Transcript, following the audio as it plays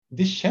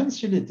det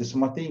känns ju lite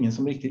som att det är ingen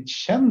som riktigt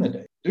känner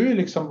dig. Du är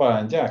liksom bara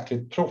en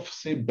jäkligt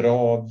proffsig,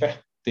 bra,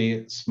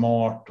 vettig,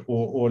 smart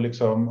och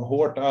liksom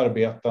hårt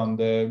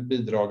arbetande,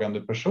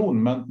 bidragande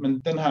person. Men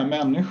den här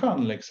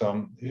människan,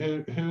 liksom,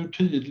 hur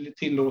tydligt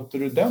tillåter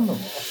du den att vara?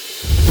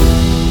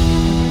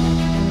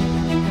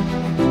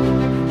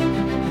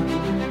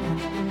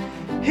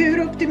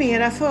 Hur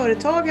optimerar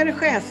företagare,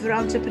 chefer och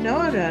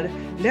entreprenörer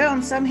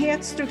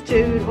lönsamhet,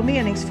 struktur och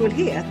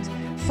meningsfullhet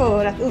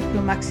för att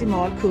uppnå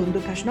maximal kund-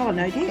 och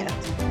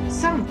personalnöjdhet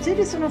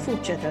samtidigt som de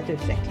fortsätter att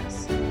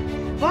utvecklas?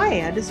 Vad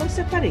är det som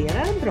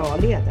separerar en bra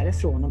ledare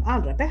från de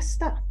allra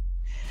bästa?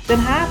 Den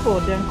här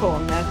podden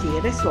kommer att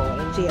ge dig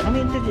svaren genom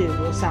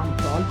intervjuer och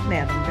samtal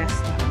med de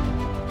bästa.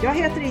 Jag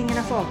heter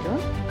Ingela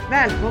Faglund.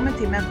 Välkommen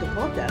till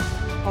Mentorpodden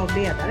av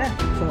ledare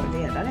för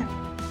ledare.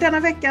 Denna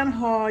veckan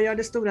har jag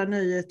det stora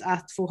nöjet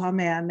att få ha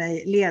med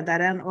mig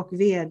ledaren och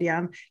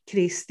vd:n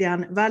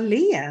Christian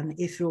Wallén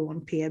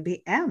ifrån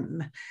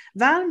PBM.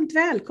 Varmt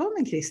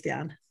välkommen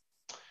Christian.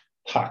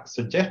 Tack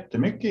så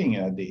jättemycket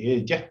Ingela. Det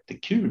är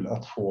jättekul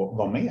att få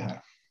vara med här.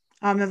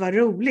 Ja, men vad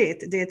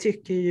roligt. Det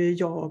tycker ju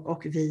jag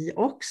och vi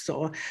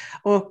också.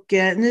 Och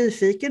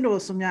nyfiken då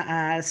som jag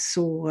är,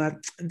 så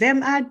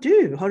vem är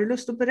du? Har du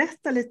lust att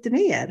berätta lite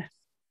mer?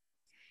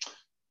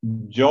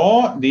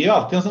 Ja, det är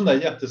alltid en sån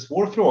där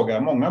jättesvår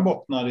fråga. Många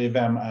bottnar i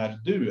vem är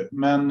du?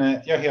 Men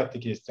jag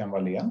heter Christian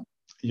Wallén.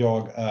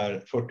 Jag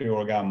är 40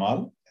 år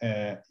gammal.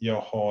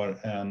 Jag har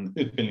en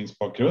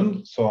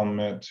utbildningsbakgrund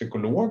som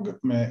psykolog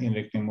med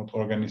inriktning mot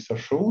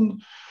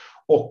organisation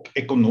och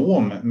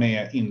ekonom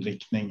med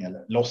inriktning,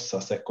 eller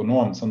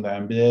låtsasekonom som det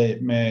är,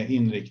 MBA med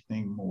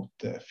inriktning mot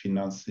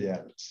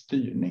finansiell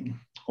styrning.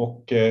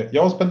 Och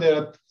jag har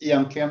spenderat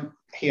egentligen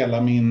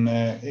hela min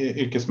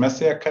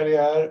yrkesmässiga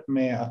karriär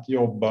med att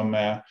jobba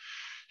med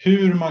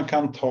hur man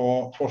kan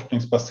ta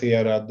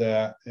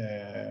forskningsbaserade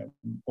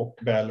och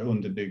väl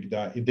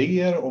underbyggda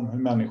idéer om hur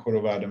människor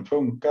och världen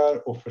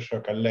funkar och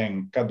försöka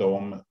länka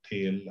dem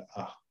till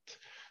att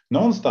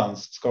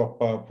någonstans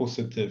skapa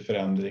positiv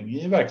förändring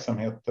i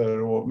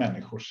verksamheter och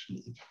människors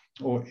liv.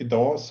 Och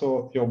idag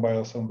så jobbar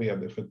jag som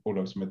vd för ett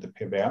bolag som heter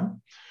PBM.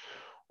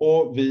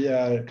 Och vi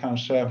är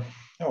kanske,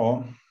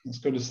 jag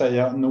skulle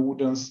säga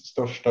Nordens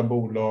största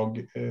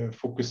bolag,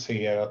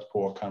 fokuserat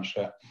på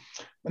kanske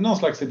någon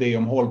slags idé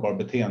om hållbar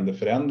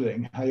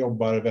beteendeförändring. Här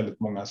jobbar väldigt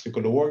många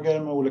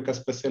psykologer med olika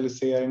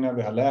specialiseringar.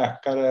 Vi har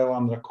läkare och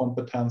andra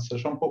kompetenser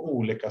som på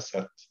olika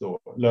sätt då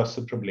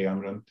löser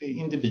problem runt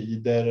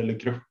individer eller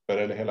grupper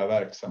eller hela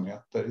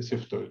verksamheter i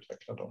syfte att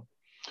utveckla dem.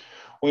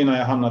 Och innan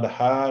jag hamnade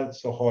här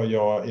så har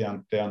jag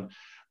egentligen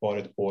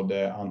varit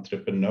både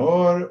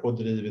entreprenör och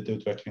drivit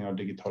utveckling av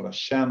digitala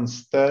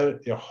tjänster.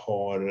 Jag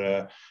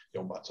har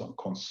jobbat som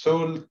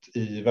konsult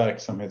i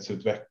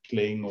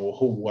verksamhetsutveckling och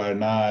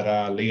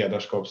HR-nära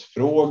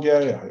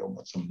ledarskapsfrågor. Jag har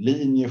jobbat som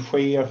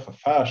linjechef,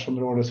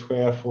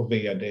 affärsområdeschef och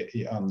vd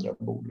i andra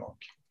bolag.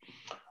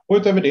 Och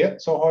utöver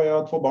det så har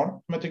jag 2 barn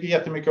som jag tycker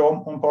jättemycket om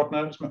och en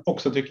partner som jag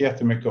också tycker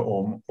jättemycket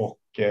om. Och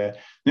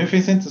nu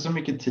finns inte så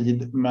mycket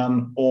tid,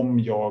 men om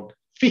jag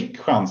fick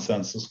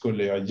chansen så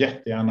skulle jag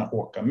jättegärna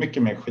åka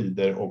mycket mer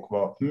skidor och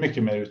vara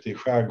mycket mer ute i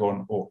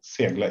skärgården och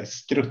segla i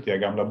skruttiga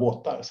gamla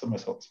båtar som är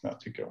sånt som jag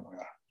tycker om att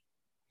göra.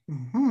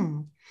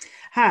 Mm.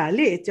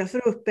 Härligt, jag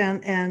får upp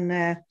en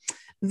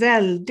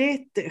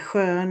väldigt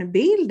skön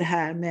bild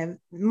här med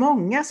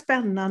många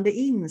spännande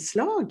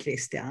inslag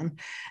Christian.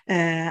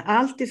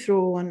 Allt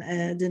ifrån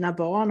dina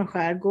barn och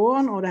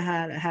skärgården och det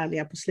här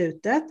härliga på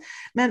slutet.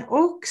 Men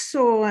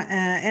också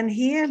en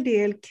hel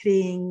del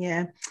kring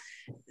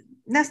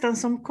nästan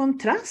som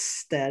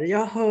kontraster.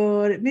 Jag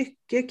hör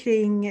mycket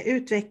kring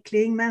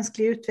utveckling,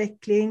 mänsklig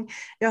utveckling.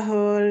 Jag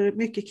hör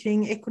mycket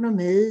kring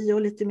ekonomi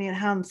och lite mer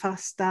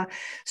handfasta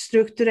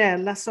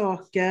strukturella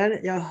saker.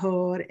 Jag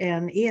hör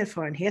en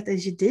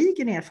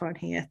gedigen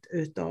erfarenhet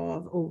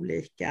utav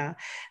olika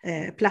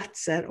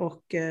platser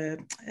och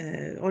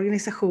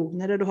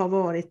organisationer där du har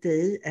varit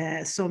i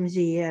som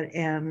ger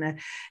en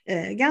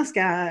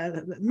ganska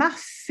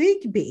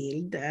maffig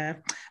bild.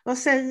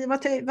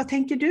 Vad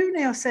tänker du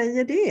när jag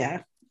säger det?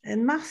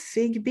 En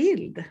maffig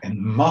bild.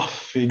 En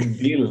maffig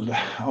bild.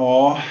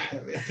 Ja,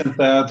 jag vet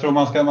inte. Jag tror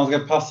man ska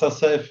passa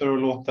sig för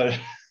att låta det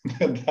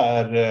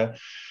där,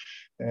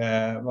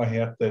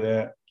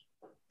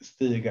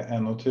 stiga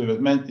en åt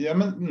huvudet. Men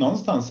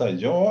någonstans här,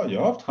 jag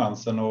har haft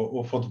chansen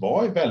och fått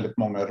vara i väldigt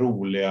många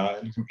roliga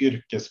liksom,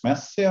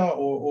 yrkesmässiga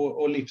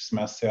och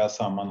livsmässiga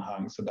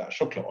sammanhang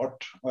såklart.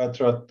 Och jag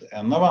tror att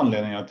en av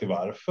anledningarna till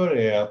varför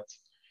är att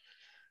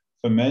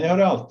för mig har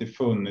det alltid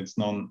funnits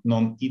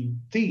någon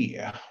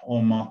idé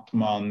om att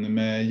man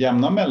med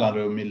jämna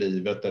mellanrum i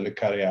livet eller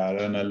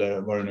karriären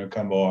eller vad det nu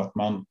kan vara, att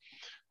man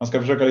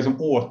ska försöka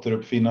liksom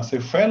återuppfinna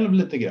sig själv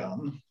lite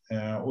grann.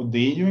 Och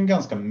det är ju en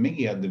ganska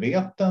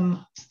medveten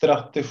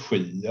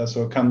strategi.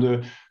 Alltså kan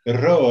du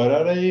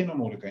röra dig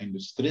inom olika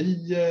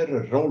industrier,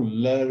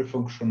 roller,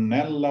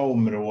 funktionella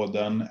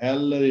områden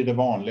eller i det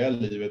vanliga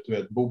livet, du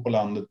vet, bo på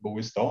landet, bo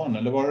i stan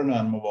eller vad det nu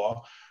än må vara.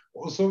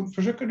 Och så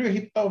försöker du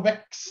hitta och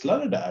växla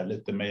det där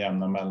lite med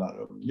jämna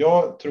mellanrum.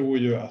 Jag tror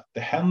ju att det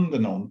händer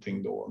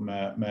någonting då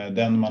med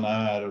den man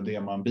är och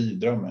det man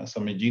bidrar med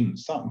som är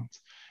gynnsamt.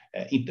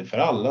 Inte för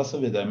alla så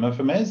vidare, men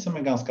för mig som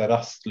är ganska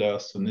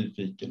rastlös och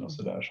nyfiken och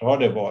så där, så har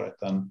det varit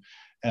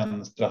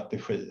en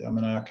strategi. Jag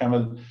menar, jag kan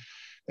väl,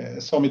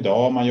 som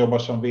idag, om man jobbar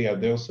som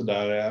vd och så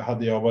där,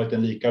 hade jag varit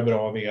en lika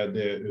bra vd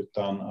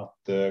utan att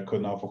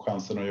kunna få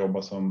chansen att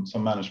jobba som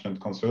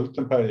managementkonsult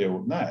en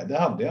period? Nej, det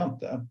hade jag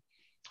inte.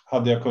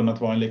 Hade jag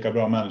kunnat vara en lika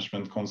bra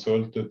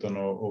managementkonsult utan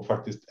att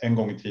faktiskt en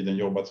gång i tiden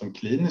jobbat som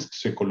klinisk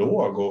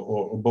psykolog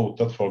och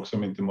botat folk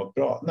som inte mått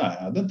bra? Nej,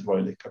 det hade inte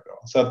varit lika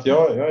bra. Så att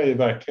jag är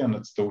verkligen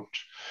ett stort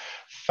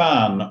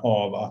fan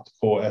av att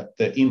på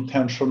ett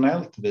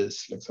intentionellt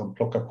vis liksom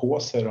plocka på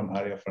sig de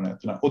här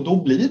erfarenheterna. Och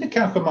då blir det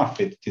kanske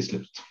maffigt till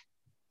slut.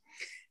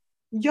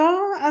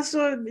 Ja, alltså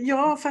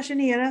jag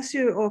fascineras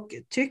ju och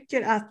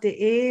tycker att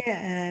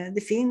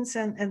det finns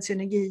en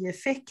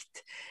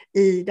synergieffekt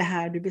i det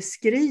här du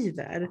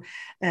beskriver.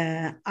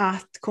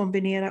 Att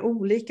kombinera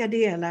olika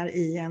delar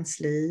i ens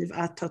liv,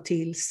 att ta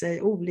till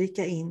sig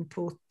olika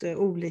input,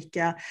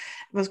 olika,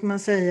 vad ska man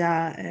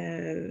säga,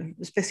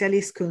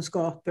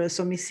 specialistkunskaper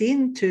som i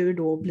sin tur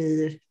då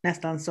blir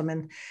nästan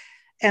som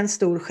en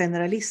stor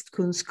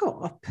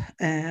generalistkunskap.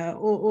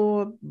 Och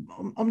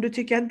om du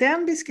tycker att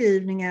den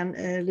beskrivningen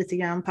lite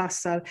grann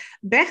passar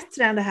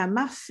bättre än det här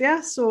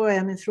maffia, så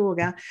är min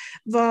fråga,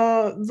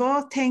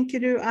 vad tänker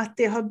du att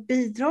det har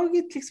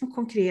bidragit liksom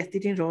konkret i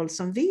din roll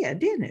som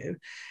vd nu?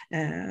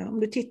 Om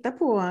du tittar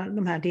på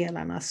de här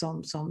delarna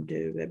som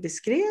du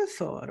beskrev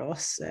för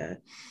oss,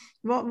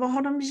 vad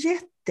har de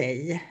gett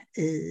dig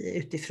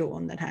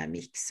utifrån den här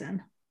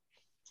mixen?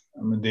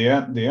 Men det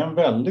är en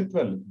väldigt,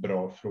 väldigt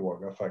bra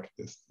fråga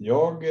faktiskt.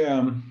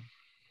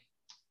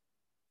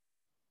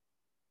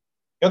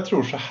 Jag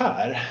tror så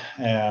här.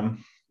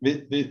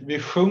 Vi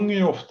sjunger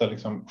ju ofta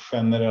liksom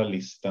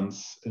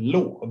generalistens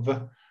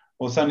lov.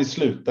 Och sen i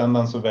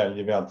slutändan så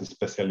väljer vi alltid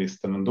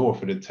specialisten ändå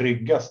för det är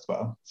tryggast.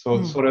 Va?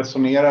 Så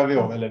resonerar vi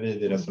om, eller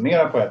vi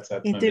resonerar på ett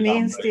sätt. Inte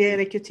minst i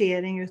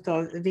rekrytering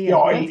utav vd.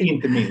 Ja,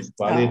 inte minst.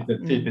 Va? Det är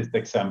ett typiskt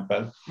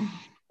exempel.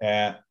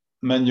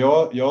 Men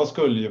jag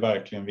skulle ju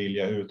verkligen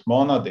vilja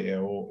utmana det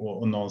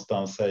och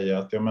någonstans säga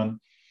att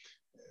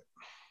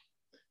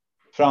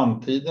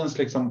framtidens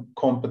liksom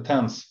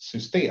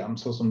kompetenssystem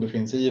så som det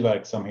finns i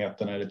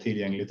verksamheten eller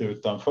tillgängligt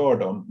utanför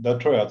dem. Där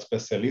tror jag att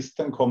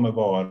specialisten kommer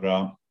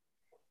vara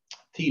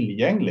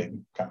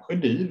tillgänglig, kanske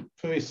dyr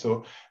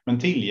förvisso, men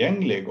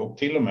tillgänglig och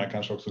till och med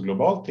kanske också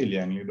globalt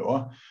tillgänglig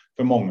då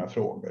för många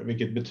frågor,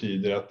 vilket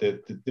betyder att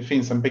det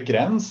finns en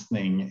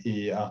begränsning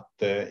i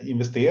att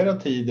investera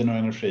tiden och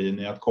energin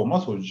i att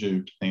komma så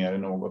djupt ner i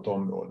något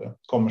område. Det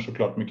kommer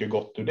såklart mycket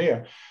gott ur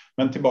det,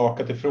 men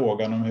tillbaka till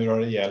frågan om hur har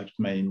det hjälpt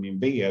mig i min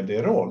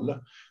vd-roll?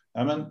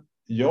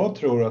 Jag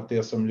tror att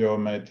det som gör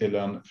mig till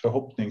en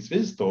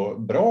förhoppningsvis då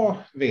bra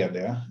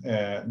vd,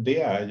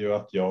 det är ju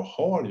att jag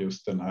har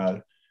just den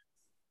här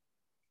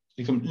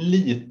liksom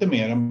lite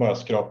mer än bara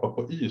skrapa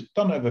på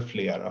ytan över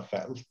flera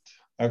fält.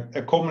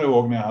 Jag kommer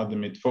ihåg när jag hade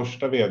mitt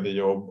första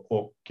vd-jobb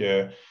och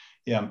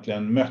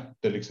egentligen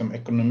mötte liksom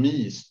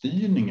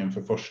ekonomistyrningen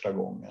för första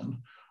gången.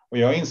 Och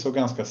jag insåg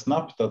ganska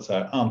snabbt att så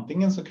här,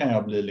 antingen så kan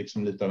jag bli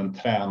liksom lite av en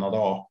tränad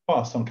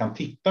apa som kan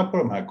titta på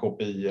de här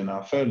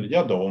KPI:erna,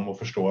 följa dem och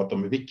förstå att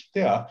de är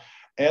viktiga.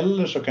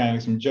 Eller så kan jag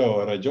liksom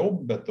göra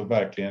jobbet och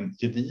verkligen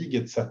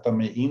gediget sätta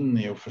mig in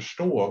i och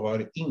förstå vad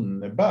det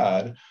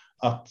innebär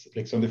att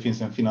liksom det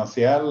finns en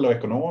finansiell och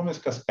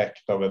ekonomisk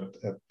aspekt av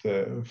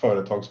ett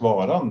företags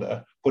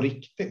varande på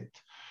riktigt.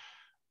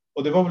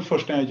 Och det var väl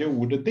först när jag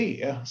gjorde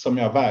det som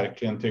jag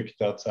verkligen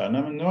tyckte att så här,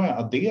 nej men nu har jag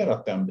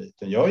adderat den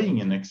biten. Jag är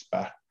ingen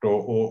expert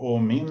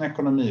och min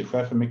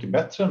ekonomichef är mycket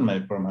bättre än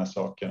mig på de här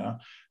sakerna.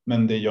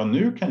 Men det jag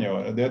nu kan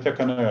göra, det är att jag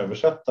kan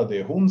översätta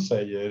det hon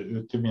säger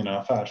ut till mina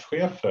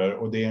affärschefer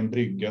och det är en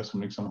brygga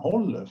som liksom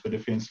håller, för det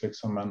finns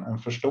liksom en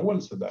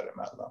förståelse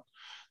däremellan.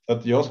 Så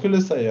att jag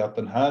skulle säga att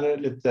den här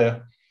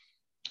lite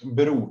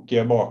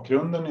brokiga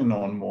bakgrunden i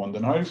någon mån,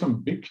 den har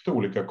liksom byggt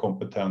olika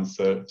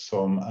kompetenser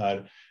som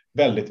är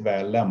väldigt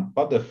väl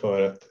lämpade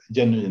för ett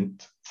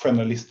genuint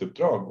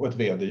generalistuppdrag, och ett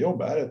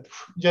vd-jobb är ett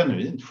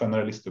genuint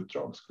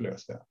generalistuppdrag skulle jag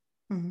säga.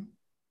 Mm.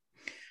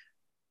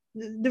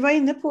 Du var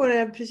inne på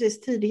det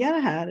precis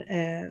tidigare här,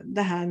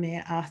 det här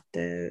med att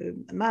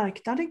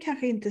marknaden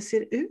kanske inte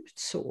ser ut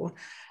så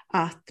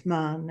att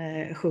man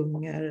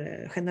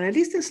sjunger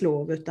generalistens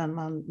lov, utan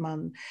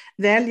man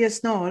väljer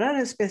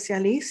snarare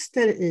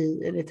specialister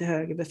i lite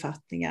högre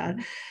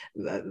befattningar.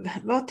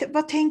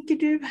 Vad tänker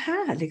du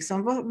här?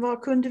 Liksom?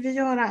 Vad kunde vi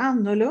göra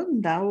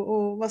annorlunda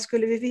och vad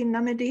skulle vi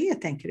vinna med det,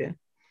 tänker du?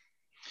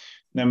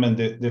 Nej, men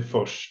det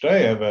första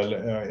är väl,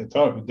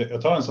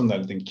 jag tar en sån där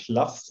liten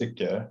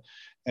klassiker.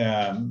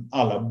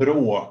 Alla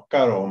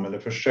bråkar om eller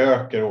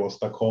försöker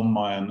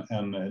åstadkomma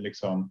en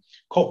liksom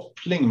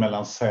koppling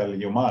mellan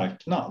sälj och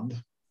marknad.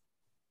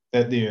 Det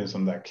är ju en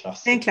sån där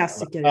klassiker. En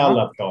klassiker,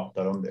 alla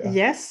pratar om det.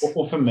 Yes.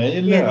 Och för mig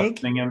är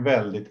lösningen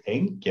väldigt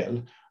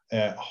enkel.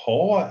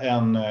 ha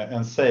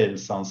en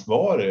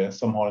salesansvarig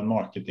som har en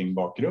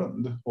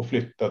marketingbakgrund och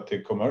flytta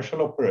till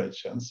commercial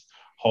operations.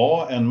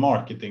 Ha en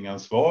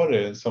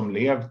marketingansvarig som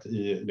levt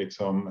i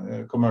liksom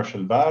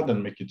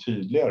commercial-världen mycket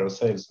tydligare och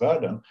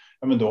salesvärlden.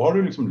 Ja, men då har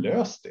du liksom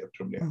löst det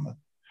problemet.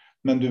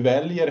 Men du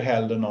väljer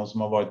hellre någon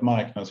som har varit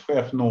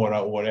marknadschef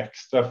några år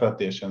extra för att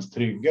det känns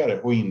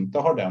tryggare och inte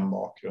har den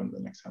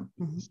bakgrunden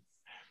exempelvis.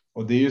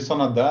 Och det är ju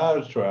sådana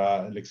där, tror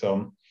jag,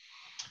 liksom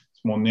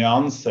små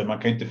nyanser. Man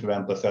kan inte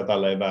förvänta sig att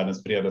alla är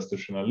världens bredaste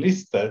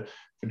journalister.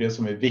 För det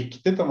som är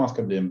viktigt om man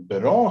ska bli en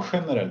bra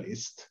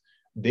generalist,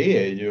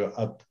 det är ju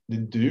att det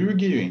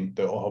duger ju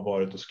inte att ha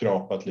varit och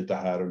skrapat lite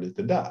här och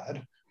lite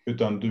där.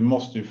 Utan du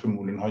måste ju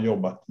förmodligen ha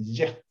jobbat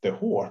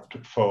jättehårt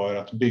för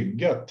att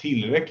bygga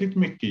tillräckligt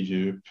mycket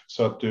djup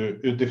så att du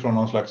utifrån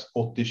någon slags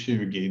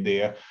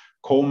 80-20-idé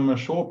kommer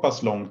så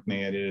pass långt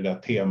ner i det där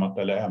temat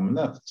eller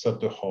ämnet så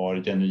att du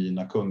har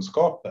genuina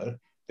kunskaper.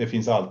 Det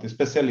finns alltid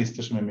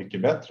specialister som är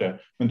mycket bättre,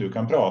 men du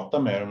kan prata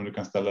med dem och du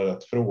kan ställa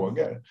rätt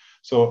frågor.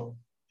 Så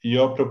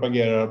jag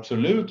propagerar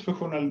absolut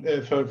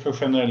för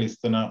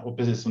generalisterna, och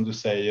precis som du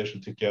säger så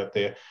tycker jag att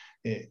det är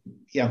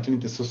egentligen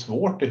inte så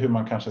svårt i hur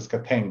man kanske ska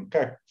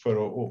tänka för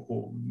att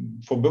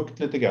få bukt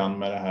lite grann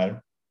med det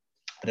här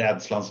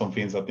rädslan som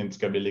finns att det inte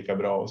ska bli lika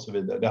bra och så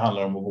vidare. Det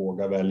handlar om att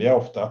våga välja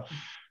ofta,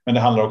 men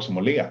det handlar också om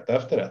att leta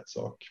efter rätt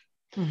sak.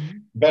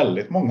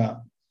 Väldigt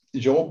många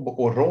jobb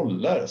och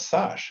roller,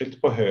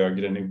 särskilt på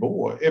högre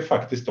nivå, är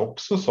faktiskt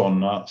också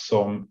sådana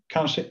som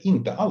kanske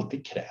inte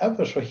alltid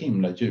kräver så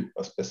himla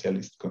djupa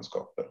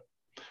specialistkunskaper.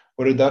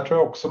 Och det där tror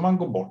jag också man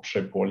går bort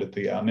sig på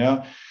lite grann.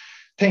 Jag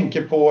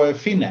tänker på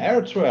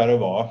Finnair, tror jag det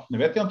var. Nu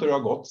vet jag inte hur det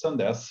har gått sedan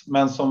dess,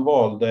 men som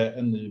valde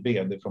en ny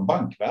vd från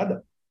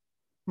bankvärlden.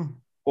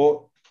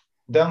 Och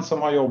den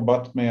som har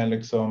jobbat med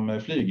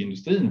liksom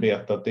flygindustrin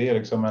vet att det är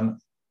liksom en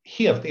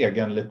helt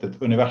egen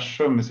litet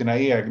universum med sina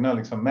egna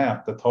liksom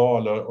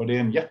mätetal, och det är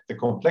en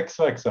jättekomplex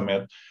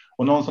verksamhet.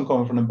 Och någon som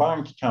kommer från en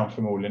bank kan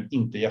förmodligen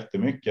inte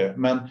jättemycket,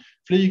 men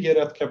flyg är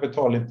rätt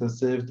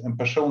kapitalintensivt. En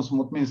person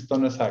som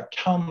åtminstone så här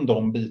kan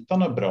de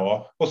bitarna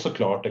bra, och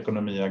såklart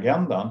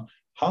ekonomiagendan.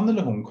 Han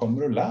eller hon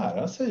kommer att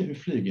lära sig hur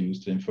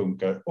flygindustrin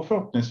funkar, och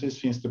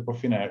förhoppningsvis finns det på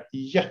Finnair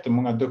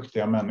jättemånga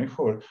duktiga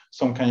människor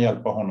som kan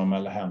hjälpa honom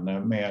eller henne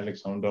med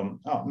liksom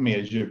de mer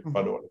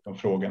djupa då, liksom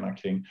frågorna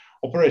kring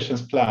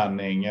operations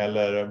planning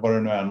eller vad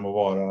det nu än må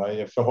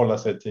vara, förhålla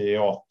sig till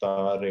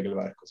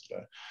IATA-regelverk och så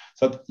där.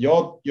 Så att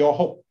jag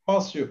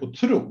hoppas ju och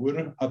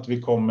tror att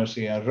vi kommer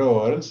se en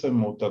rörelse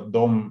mot att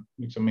de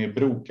liksom mer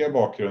brokiga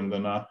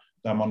bakgrunderna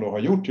där man då har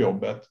gjort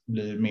jobbet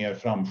blir mer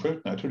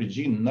framskjutna. Jag tror det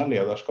gynnar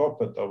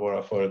ledarskapet av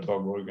våra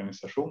företag och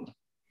organisationer.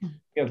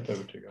 Helt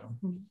övertygad.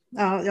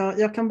 Ja,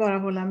 jag kan bara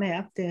hålla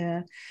med.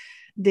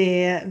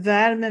 Det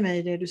värmer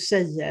mig det du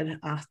säger,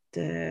 att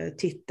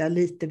titta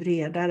lite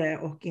bredare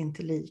och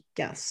inte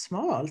lika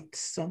smalt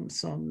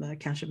som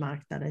kanske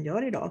marknaden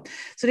gör idag.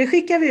 Så det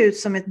skickar vi ut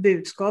som ett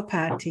budskap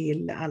här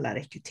till alla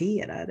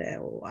rekryterare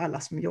och alla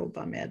som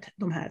jobbar med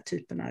de här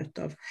typerna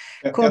av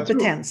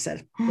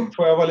kompetenser.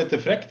 Får jag vara lite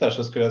fräck där,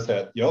 så skulle jag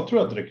säga att jag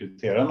tror att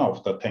rekryterarna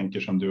ofta tänker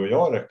som du och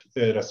jag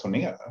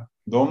resonerar.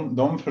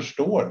 De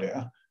förstår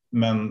det.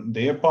 Men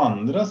det är på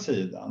andra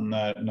sidan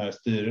när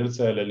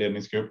styrelse eller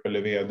ledningsgrupp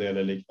eller vd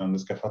eller liknande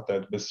ska fatta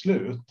ett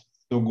beslut,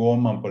 då går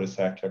man på det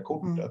säkra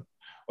kortet.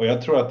 Och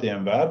jag tror att i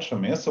en värld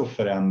som är så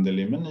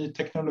föränderlig med ny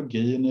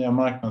teknologi, nya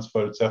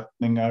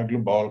marknadsförutsättningar,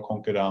 global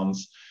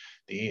konkurrens,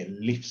 det är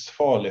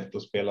livsfarligt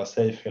att spela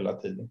safe hela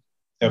tiden.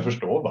 Jag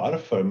förstår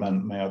varför,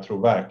 men jag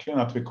tror verkligen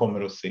att vi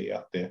kommer att se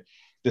att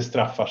det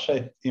straffar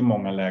sig i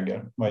många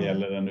läger vad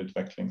gäller den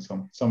utveckling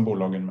som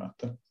bolagen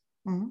möter.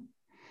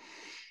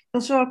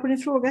 Som svar på din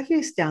fråga,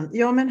 Christian,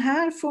 ja, men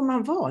här får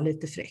man vara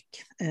lite fräck.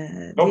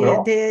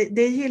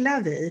 Det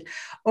gillar vi.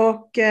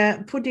 Och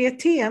på det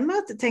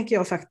temat tänker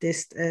jag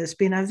faktiskt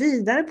spinna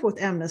vidare på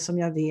ett ämne som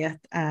jag vet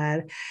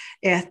är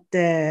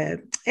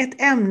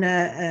ett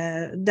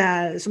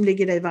ämne som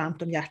ligger dig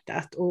varmt om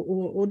hjärtat.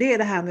 Och det är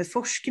det här med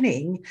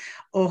forskning.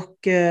 Och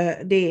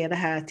det är det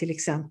här till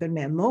exempel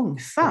med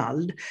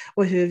mångfald.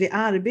 Och hur vi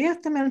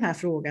arbetar med den här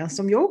frågan,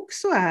 som ju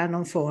också är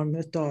någon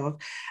form av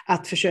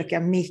att försöka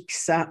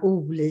mixa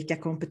olika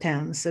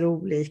kompetenser,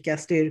 olika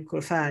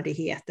styrkor,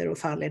 färdigheter och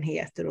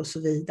fallenheter och så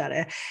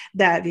vidare.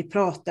 Där vi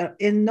pratar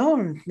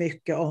enormt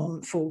mycket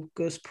om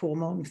fokus på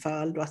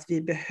mångfald och att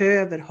vi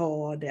behöver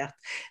ha det, att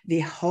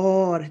vi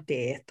har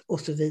det och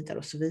så vidare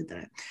och så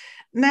vidare.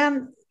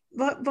 Men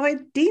vad är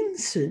din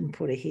syn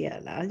på det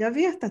hela? Jag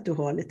vet att du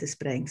har lite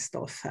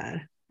sprängstoff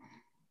här.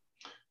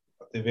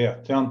 Det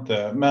vet jag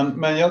inte.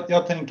 Men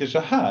jag tänker så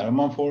här, om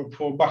man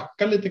får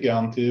backa lite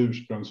grann till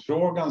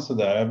ursprungsfrågan så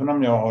där, även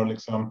om jag har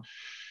liksom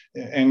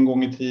en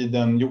gång i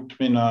tiden gjort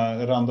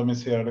mina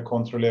randomiserade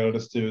kontrollerade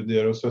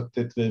studier och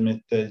suttit vid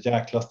mitt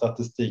jäkla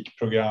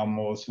statistikprogram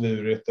och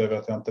svurit över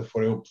att jag inte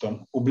får ihop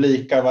de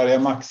oblika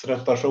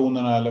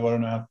variamaxrotationerna eller vad det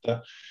nu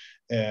hette,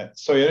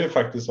 så är det ju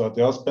faktiskt så att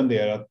jag har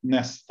spenderat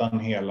nästan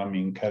hela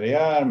min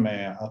karriär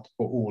med att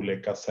på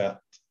olika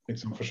sätt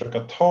liksom försöka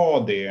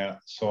ta det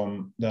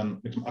som den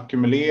liksom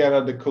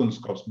ackumulerade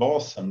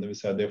kunskapsbasen, det vill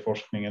säga det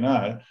forskningen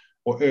är,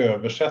 och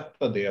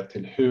översätta det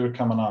till hur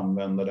kan man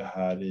använda det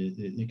här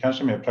i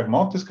kanske mer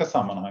pragmatiska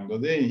sammanhang. Då.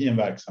 Det är i en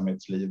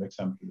verksamhetsliv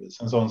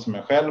exempelvis. En sån som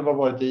jag själv har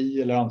varit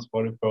i eller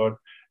ansvarig för,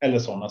 eller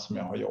sådana som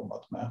jag har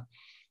jobbat med.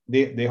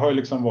 Det har ju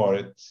liksom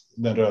varit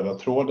den röda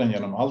tråden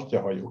genom allt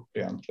jag har gjort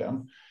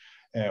egentligen.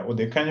 Och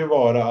det kan ju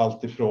vara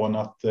allt ifrån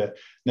att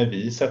när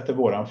vi sätter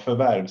våran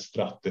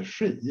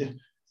förvärvsstrategi,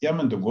 ja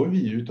men då går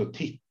vi ut och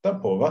tittar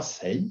på vad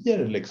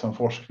säger liksom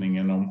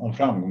forskningen om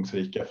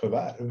framgångsrika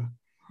förvärv.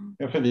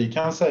 Ja, för vi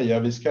kan säga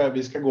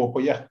vi ska gå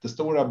på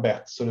jättestora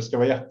bets och det ska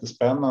vara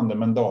jättespännande,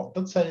 men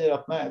datat säger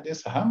att nej, det är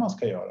så här man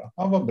ska göra.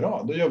 Ja, vad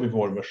bra, då gör vi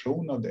vår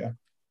version av det.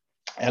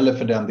 Eller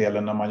för den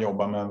delen när man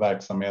jobbar med en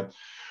verksamhet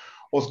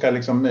och ska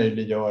liksom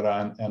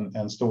möjliggöra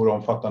en stor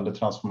omfattande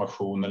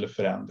transformation eller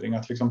förändring,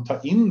 att liksom ta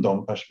in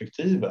de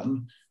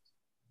perspektiven.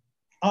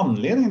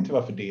 Anledningen till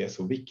varför det är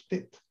så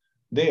viktigt,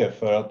 det är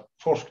för att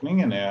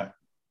forskningen är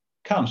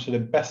kanske det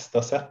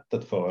bästa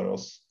sättet för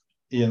oss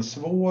i en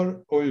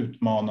svår och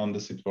utmanande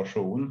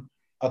situation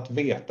att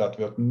veta att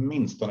vi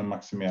åtminstone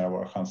maximerar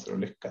våra chanser att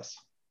lyckas.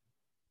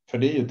 För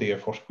det är ju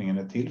det forskningen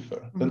är till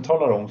för. Den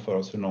talar om för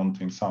oss hur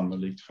någonting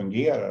sannolikt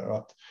fungerar. Och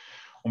att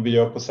om vi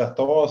gör på sätt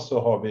A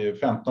så har vi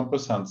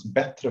 15%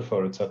 bättre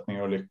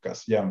förutsättningar att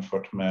lyckas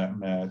jämfört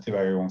med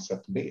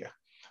tillvägagångssätt B.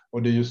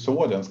 Och det är ju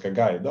så den ska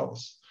guida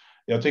oss.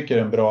 Jag tycker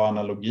en bra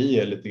analogi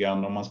är lite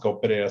grann om man ska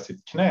operera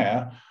sitt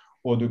knä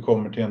och du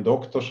kommer till en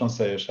doktor som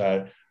säger så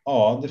här: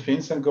 ja, det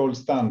finns en gold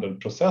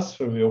standard-process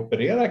för att vi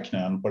opererar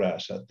knän på det här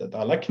sättet.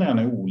 Alla knän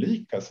är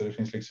olika så det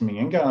finns liksom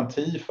ingen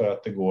garanti för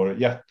att det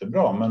går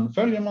jättebra. Men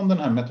följer man den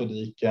här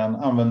metodiken,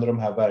 använder de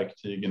här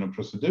verktygen och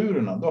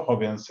procedurerna, då har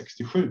vi en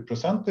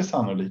 67%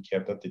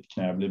 sannolikhet att ditt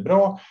knä blir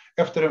bra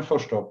efter den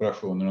första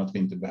operationen och att vi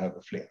inte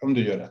behöver fler om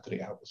du gör rätt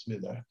rehab och så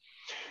vidare.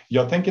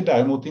 Jag tänker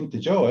däremot inte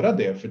göra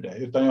det för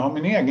dig, utan jag har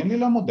min egen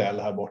lilla modell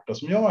här borta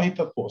som jag har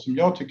hittat på, som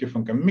jag tycker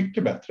funkar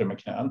mycket bättre med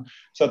knän.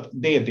 Så att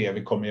det är det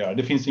vi kommer göra.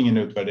 Det finns ingen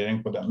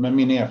utvärdering på den, men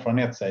min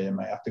erfarenhet säger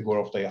mig att det går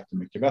ofta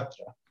jättemycket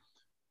bättre.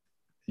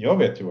 Jag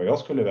vet ju vad jag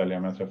skulle välja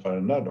om jag träffar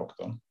den där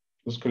doktorn.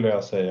 Då skulle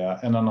jag säga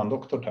en annan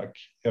doktor tack.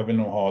 Jag vill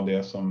nog ha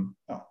det som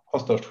har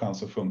störst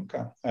chans att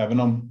funka. Även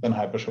om den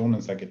här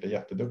personen säkert är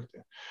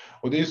jätteduktig.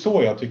 Och det är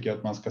så jag tycker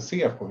att man ska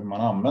se på hur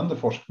man använder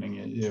forskning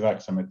i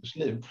verksamheters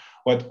liv.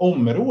 Och ett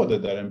område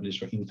där den blir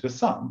så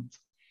intressant,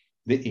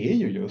 det är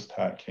ju just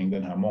här kring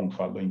den här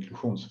mångfald- och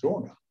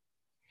inklusionsfrågan.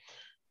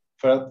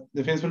 För att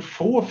det finns väl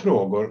få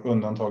frågor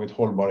undantaget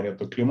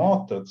hållbarhet och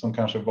klimatet som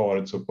kanske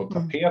varit så på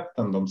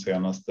tapeten de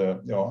senaste,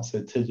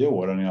 säg 10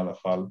 åren i alla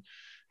fall.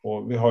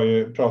 Och vi har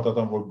ju pratat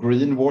om vår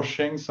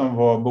greenwashing som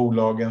var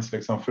bolagens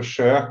liksom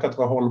försök att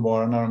vara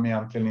hållbara när de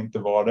egentligen inte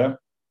var det.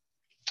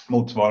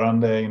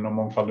 Motsvarande inom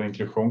mångfald och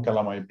inklusion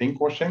kallar man ju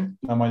pinkwashing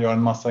när man gör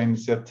en massa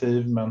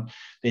initiativ men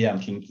det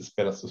egentligen inte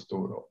spelar så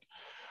stor roll.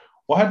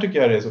 Och här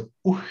tycker jag det är så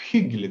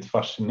ohyggligt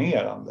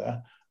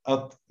fascinerande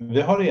att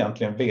vi har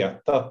egentligen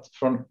vetat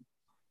från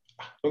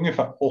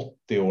ungefär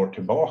 80 år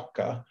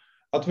tillbaka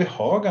att vi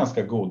har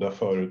ganska goda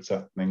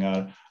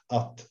förutsättningar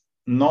att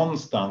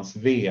någonstans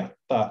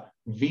veta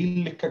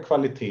vilka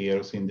kvaliteter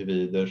hos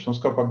individer som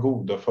skapar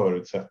goda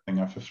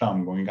förutsättningar för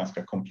framgång i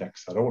ganska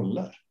komplexa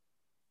roller.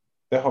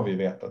 Det har vi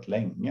vetat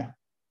länge.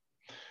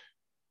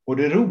 Och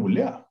det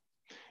roliga,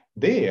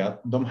 det är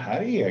att de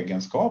här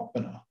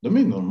egenskaperna, de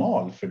är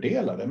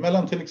normalfördelade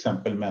mellan till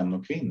exempel män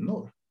och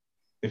kvinnor.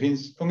 Det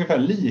finns ungefär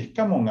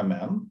lika många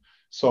män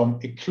som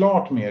är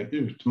klart mer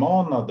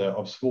utmanade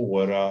av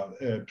svåra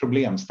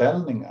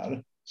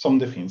problemställningar som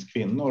det finns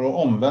kvinnor.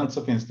 Och omvänt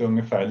så finns det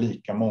ungefär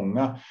lika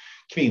många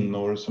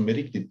kvinnor som är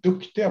riktigt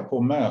duktiga på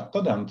att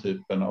möta den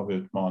typen av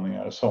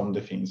utmaningar som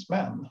det finns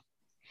män.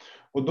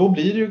 Och då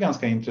blir det ju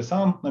ganska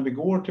intressant när vi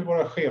går till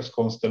våra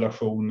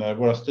chefskonstellationer,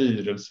 våra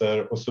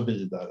styrelser och så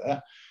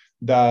vidare.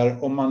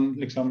 Där om man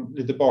liksom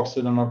lite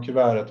baksidan av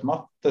kuvertet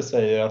matte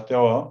säger att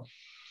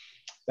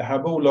det här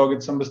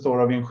bolaget som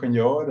består av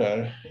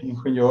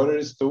ingenjörer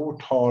i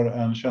stort har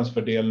en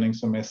könsfördelning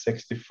som är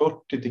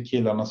 60-40 till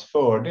killarnas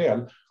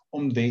fördel.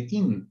 Om det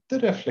inte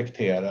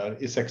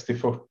reflekterar i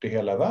 60-40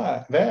 hela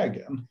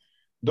vägen,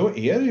 då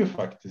är det ju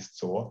faktiskt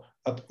så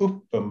att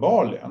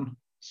uppenbarligen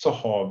så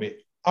har vi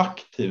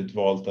aktivt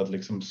valt att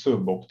liksom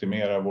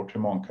suboptimera vårt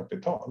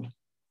humankapital.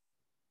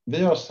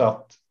 Vi har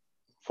satt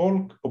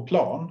folk på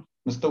plan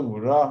med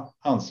stora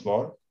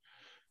ansvar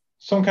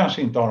som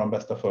kanske inte har de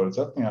bästa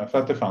förutsättningarna för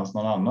att det fanns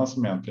någon annan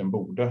som egentligen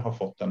borde ha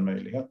fått den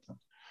möjligheten.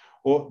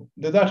 Och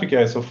det där tycker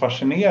jag är så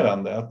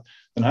fascinerande att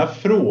den här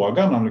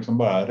frågan om liksom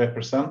bara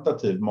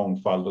representativ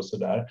mångfald och så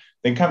där,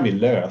 den kan vi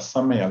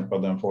lösa med hjälp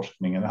av den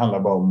forskningen. Det handlar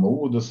bara om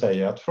mod och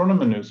säga att från och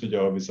med nu så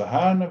gör vi så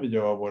här när vi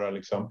gör våra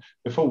liksom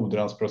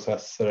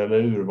befordransprocesser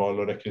eller urval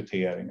och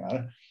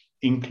rekryteringar.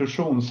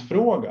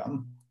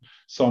 Inklusionsfrågan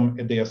som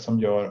är det som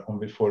gör om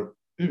vi får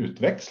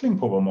utväxling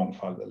på vår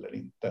mångfald eller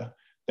inte.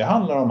 Det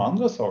handlar om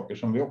andra saker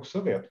som vi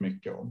också vet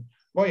mycket om.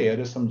 Vad är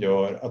det som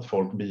gör att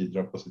folk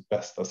bidrar på sitt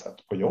bästa sätt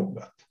på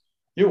jobbet?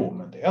 Jo,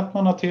 men det är att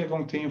man har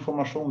tillgång till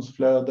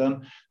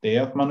informationsflöden. Det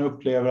är att man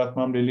upplever att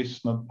man blir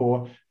lyssnad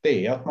på.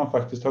 Det är att man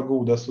faktiskt har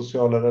goda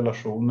sociala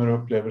relationer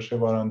och upplever sig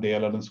vara en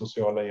del av den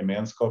sociala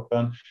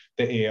gemenskapen.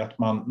 Det är att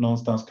man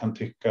någonstans kan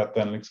tycka att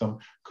den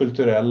liksom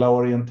kulturella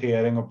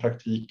orientering och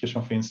praktiker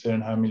som finns i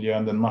den här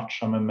miljön, den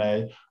matchar med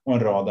mig och en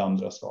rad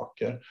andra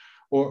saker.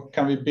 Och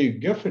kan vi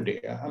bygga för det,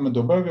 ja, men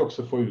då behöver vi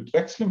också få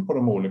utväxling på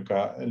de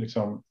olika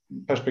liksom,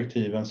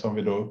 perspektiven som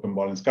vi då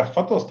uppenbarligen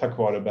skaffat oss tack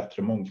vare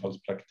bättre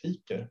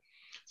mångfaldspraktiker.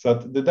 Så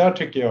att det där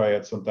tycker jag är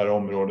ett sånt där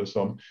område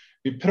som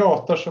vi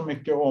pratar så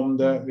mycket om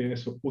det. Vi är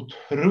så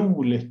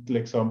otroligt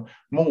liksom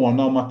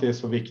måna om att det är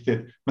så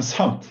viktigt. Men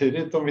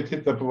samtidigt om vi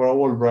tittar på våra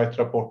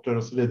Allbright-rapporter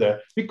och så vidare.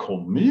 Vi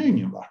kommer ju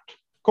ingen vart.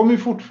 Det kommer ju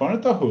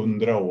fortfarande ta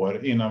 100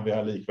 år innan vi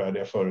har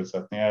likvärdiga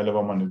förutsättningar. Eller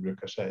vad man nu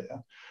brukar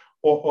säga.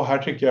 Och här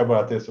tycker jag bara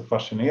att det är så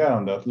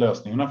fascinerande att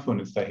lösningen har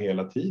funnits där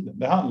hela tiden.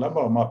 Det handlar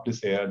bara om att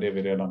applicera det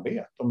vi redan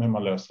vet om hur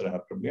man löser det här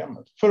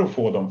problemet. För att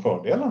få de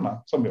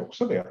fördelarna som vi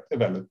också vet är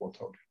väldigt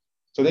påtagliga.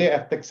 Så det är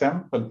ett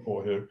exempel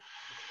på hur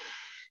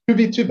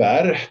vi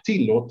tyvärr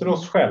tillåter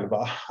oss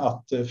själva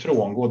att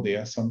frångå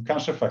det som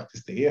kanske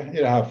faktiskt är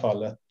i det här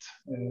fallet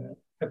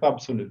ett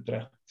absolut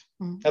rätt.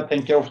 Jag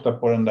tänker ofta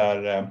på den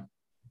där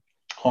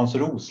Hans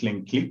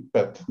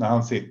Rosling-klippet när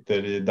han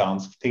sitter i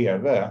dansk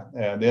tv.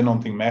 Det är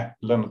någonting med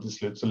äpplen och till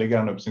slut så lägger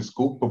han upp sin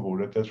sko på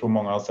bordet. Jag tror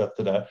många har sett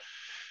det där.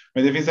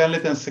 Men det finns en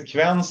liten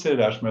sekvens i det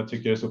där som jag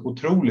tycker är så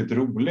otroligt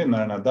rolig när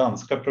den här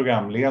danska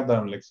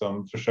programledaren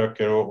liksom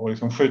försöker att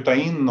liksom skjuta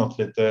in något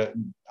lite.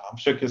 Han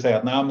försöker säga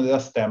att nej, men det där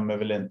stämmer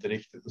väl inte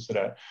riktigt och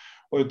sådär.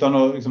 Och utan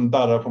att liksom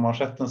darra på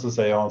manschetten så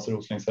säger Hans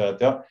Rosling så här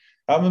att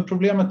ja, men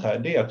problemet här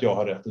det är att jag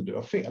har rätt och du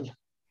har fel.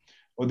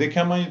 Och det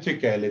kan man ju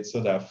tycka är lite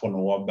sådär von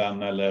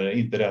oben eller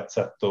inte rätt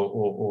sätt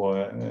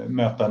att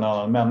möta en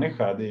annan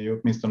människa. Det är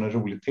ju åtminstone en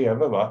rolig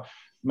tv va.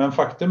 Men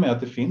faktum är att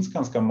det finns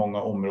ganska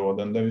många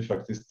områden där vi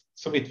faktiskt,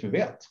 så vitt vi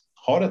vet,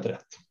 har ett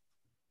rätt.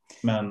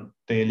 Men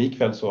det är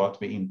likväl så att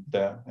vi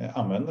inte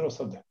använder oss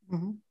av det.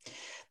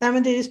 Nej,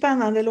 men det är ju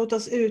spännande. Låt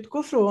oss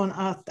utgå från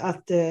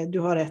att du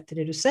har rätt i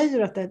det du säger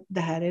och att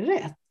det här är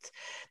rätt.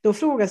 Då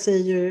frågar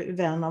sig ju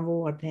vän av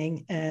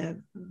ordning,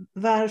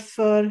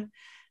 varför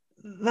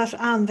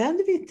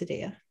använder vi inte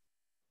det?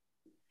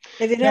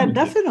 Är vi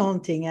rädda för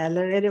någonting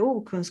eller är det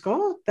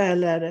okunskap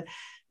eller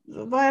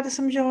vad är det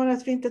som gör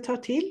att vi inte tar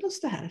till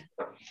oss det här?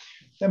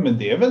 Ja, men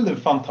det är väl det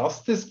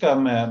fantastiska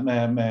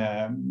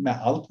med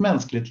allt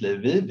mänskligt liv.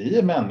 Vi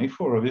är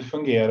människor och vi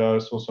fungerar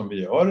så som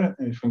vi gör.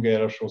 Vi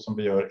fungerar så som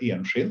vi gör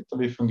enskilt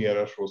och vi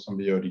fungerar så som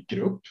vi gör i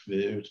grupp.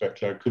 Vi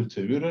utvecklar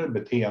kulturer,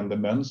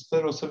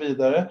 beteendemönster och så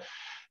vidare.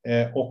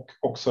 Och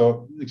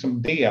också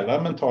liksom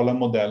delar mentala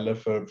modeller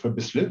för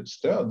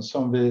beslutsstöd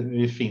som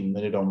vi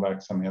finner i de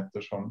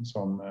verksamheter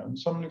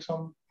som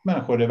liksom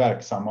människor är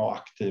verksamma och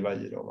aktiva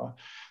i. Då, va?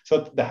 Så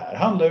att det här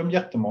handlar om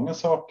jättemånga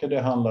saker. Det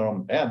handlar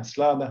om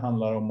rädsla, det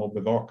handlar om att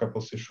bevaka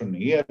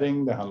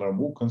positionering, det handlar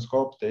om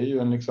okunskap. Det är ju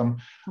en liksom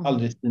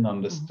aldrig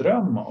sinande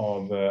ström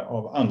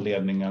av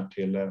anledningar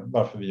till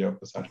varför vi gör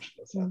på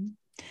särskilda sätt.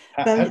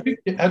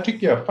 Här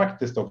tycker jag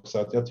faktiskt också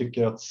att jag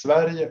tycker att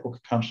Sverige och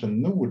kanske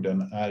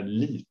Norden är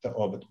lite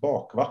av ett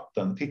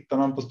bakvatten. Tittar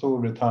man på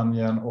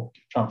Storbritannien och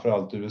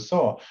framförallt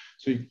USA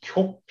så är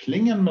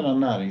kopplingen mellan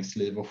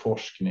näringsliv och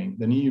forskning,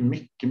 den är ju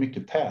mycket,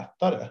 mycket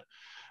tätare.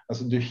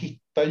 Alltså du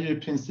hittar ju i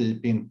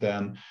princip inte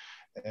en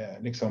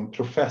liksom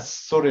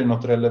professor i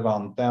något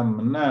relevant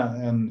ämne,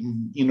 en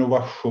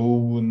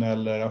innovation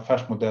eller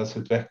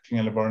affärsmodellsutveckling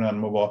eller vad det än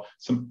må vara,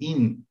 som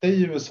inte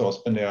i USA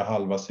spenderar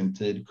halva sin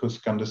tid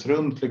kuskandes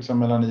runt liksom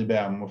mellan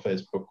IBM och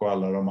Facebook och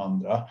alla de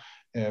andra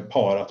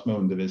parat med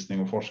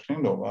undervisning och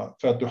forskning då, va?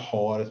 För att du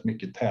har ett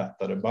mycket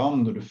tätare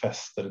band och du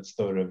fäster ett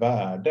större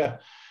värde.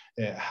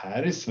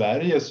 Här i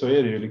Sverige så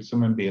är det ju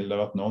liksom en bild av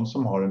att någon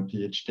som har en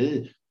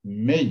PhD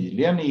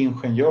möjligen i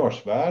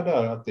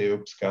ingenjörsvärldar att det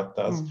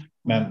uppskattas.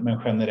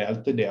 Men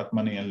generellt är det att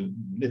man är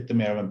lite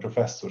mer av en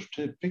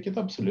professorstyp, vilket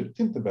absolut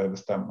inte behöver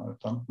stämma.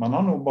 Utan man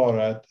har nog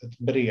bara ett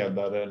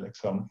bredare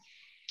liksom,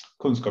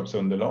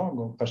 kunskapsunderlag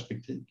och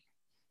perspektiv.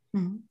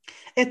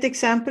 Ett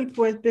exempel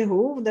på ett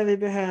behov där vi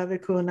behöver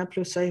kunna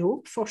plussa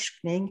ihop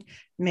forskning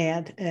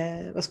med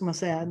vad ska man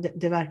säga,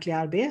 det verkliga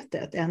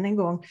arbetet. Än en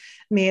gång,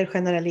 mer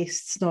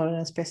generalist snarare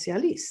än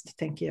specialist,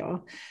 tänker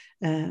jag.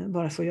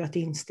 Bara för att göra ett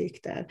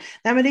instick där.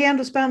 Nej, men det är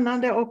ändå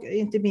spännande och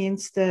inte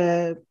minst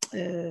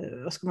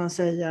vad ska man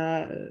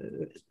säga,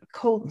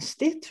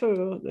 konstigt,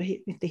 för att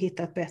inte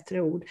hitta ett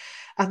bättre ord,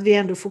 att vi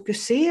ändå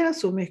fokuserar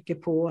så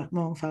mycket på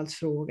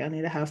mångfaldsfrågan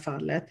i det här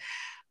fallet.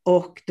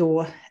 Och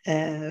då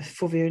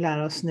får vi ju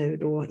lära oss nu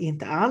då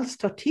inte alls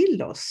ta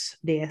till oss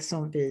det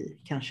som vi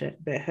kanske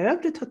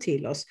behövde ta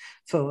till oss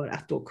för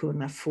att då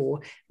kunna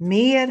få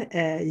mer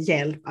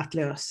hjälp att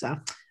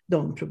lösa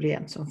de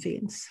problem som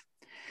finns.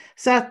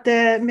 Så att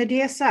med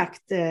det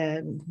sagt,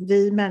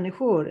 vi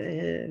människor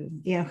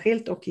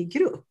enskilt och i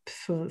grupp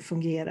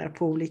fungerar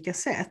på olika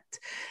sätt.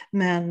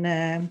 Men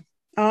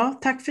ja,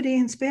 tack för det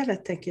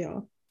inspelet, tänker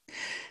jag.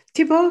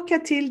 Tillbaka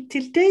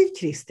till dig,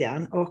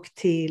 Christian, och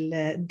till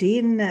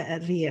din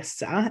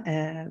resa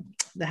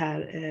det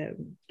här.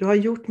 Du har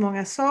gjort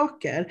många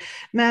saker,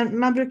 men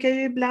man brukar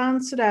ju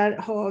ibland så där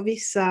ha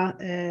vissa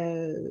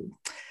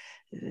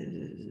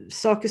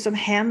saker som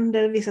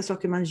händer, vissa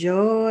saker man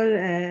gör,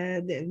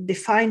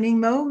 defining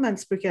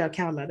moments brukar jag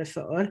kalla det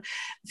för.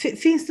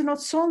 Finns det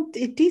något sånt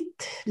i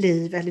ditt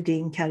liv eller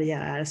din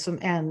karriär som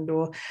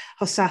ändå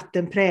har satt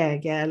en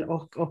prägel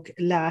och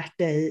lärt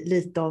dig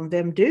lite om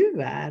vem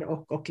du är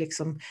och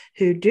liksom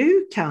hur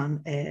du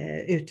kan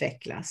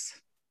utvecklas?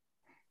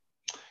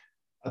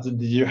 Alltså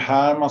det är ju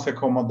här man ska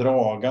komma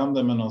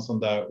dragande med någon sån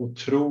där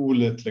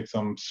otroligt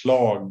liksom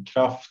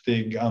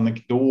slagkraftig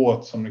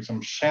anekdot som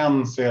liksom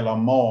känns i hela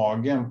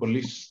magen på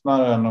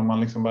lyssnaren, och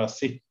man liksom bara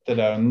sitter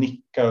där och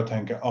nickar och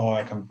tänker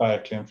jag kan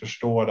verkligen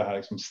förstå det här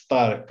liksom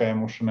starka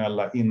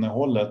emotionella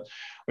innehållet.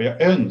 Och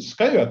jag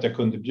önskar ju att jag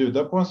kunde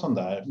bjuda på en sån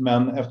där,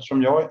 men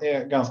eftersom jag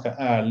är ganska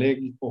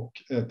ärlig och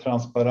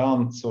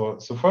transparent så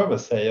får jag väl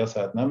säga så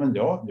här att nej, men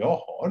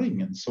jag har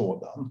ingen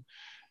sådan.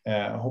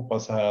 Jag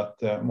hoppas här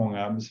att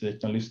många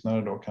besvikna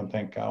lyssnare då kan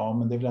tänka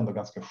men det är väl ändå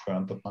ganska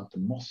skönt att man inte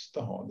måste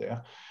ha det.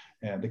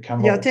 Det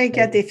kan vara... Jag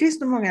tänker att det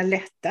finns nog många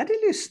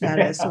lättare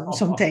lyssnare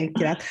som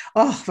tänker att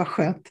vad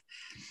skönt.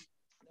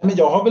 Men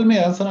jag har väl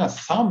med en sån här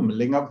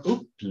samling av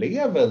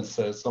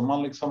upplevelser som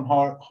man liksom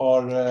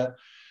har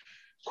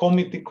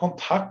kommit i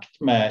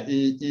kontakt med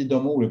i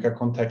de olika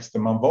kontexter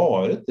man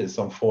varit i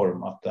som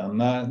format den.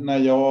 När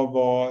jag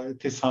var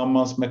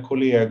tillsammans med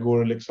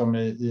kollegor liksom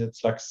i ett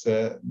slags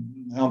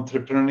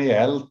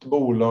entreprenöriellt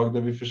bolag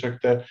där vi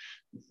försökte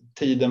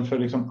tiden för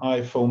liksom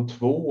iPhone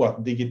 2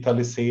 att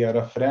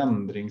digitalisera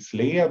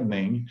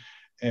förändringsledning.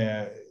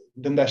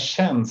 Den där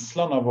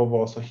känslan av att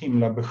vara så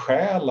himla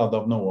besjälad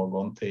av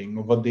någonting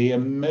och vad det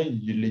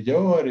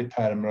möjliggör i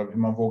termer av hur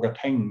man vågar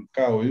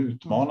tänka och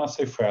utmana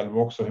sig själv,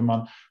 och också hur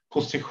man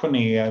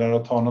positionerar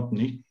och tar något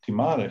nytt till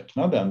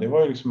marknaden. Det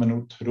var ju liksom en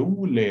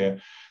otrolig,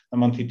 när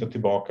man tittar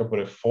tillbaka på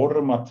det,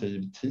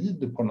 formativ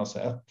tid på något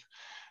sätt.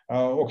 Jag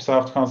har också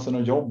haft chansen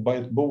att jobba i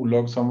ett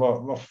bolag som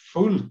var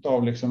fullt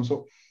av liksom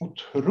så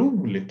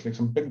otroligt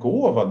liksom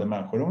begåvade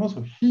människor. De var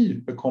så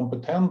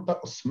hyperkompetenta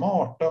och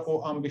smarta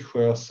och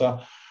ambitiösa.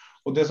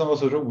 Och det som var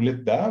så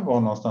roligt där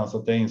var någonstans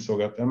att jag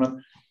insåg att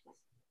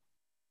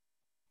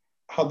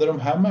hade de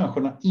här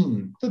människorna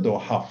inte då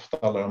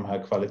haft alla de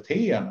här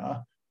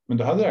kvaliteterna, men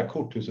då hade det här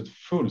korthuset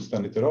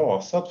fullständigt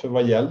rasat. För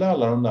vad gällde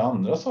alla de där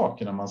andra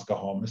sakerna man ska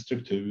ha med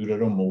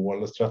strukturer och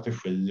mål och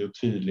strategi och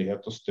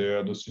tydlighet och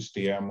stöd och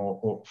system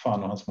och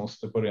fan och hans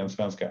moster på ren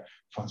svenska,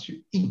 fanns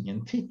ju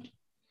ingenting.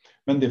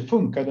 Men det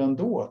funkade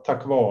ändå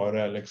tack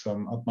vare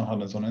liksom att man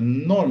hade en sån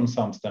enorm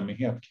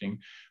samstämmighet kring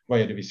vad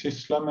är det vi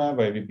sysslar med,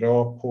 vad är vi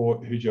bra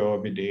på, hur gör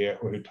vi det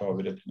och hur tar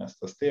vi det till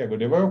nästa steg. Och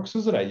det var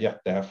också så där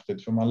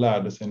jättehäftigt, för man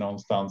lärde sig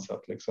någonstans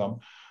att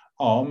liksom,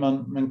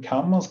 men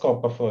kan man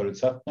skapa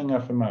förutsättningar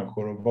för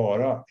människor att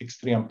vara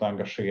extremt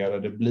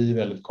engagerade, bli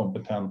väldigt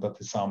kompetenta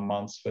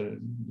tillsammans, för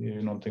det är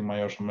ju någonting man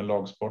gör som en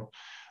lagsport.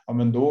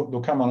 Men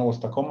då kan man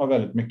åstadkomma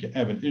väldigt mycket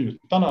även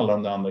utan alla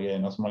de andra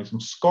grejerna som man liksom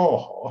ska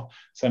ha.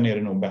 Sen är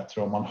det nog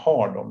bättre om man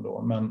har dem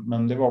då.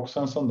 Men det var också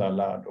en sån där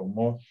lärdom.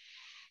 Och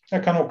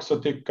jag kan också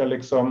tycka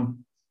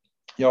liksom,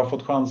 jag har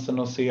fått chansen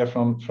att se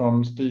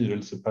från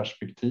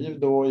styrelseperspektiv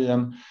då i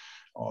en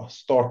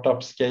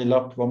startup,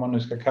 scale-up, vad man nu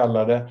ska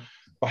kalla det.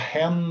 Vad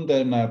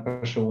händer när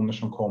personer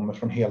som kommer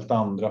från helt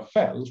andra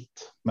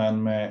fält,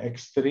 men med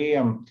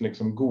extremt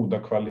liksom goda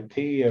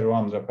kvaliteter och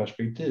andra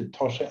perspektiv,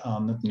 tar sig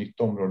an ett nytt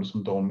område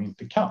som de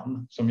inte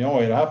kan, som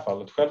jag i det här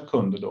fallet själv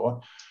kunde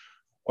då.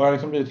 Och jag har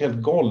liksom blivit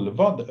helt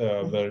golvad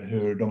över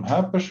hur de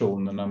här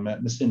personerna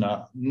med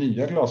sina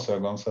nya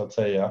glasögon så att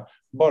säga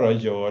bara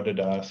gör det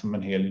där som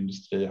en hel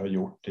industri har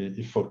gjort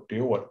i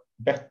 40 år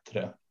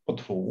bättre på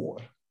 2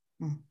 år.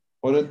 Mm.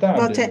 Och det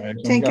där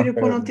liksom tänker du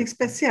på någonting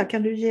speciellt?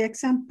 Kan du ge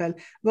exempel?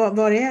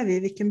 Var är vi?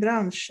 Vilken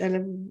bransch? Eller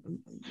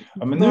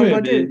men nu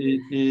är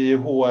vi i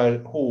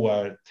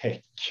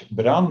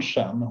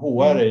HR-tech-branschen.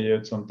 HR är ju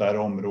ett sånt där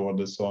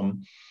område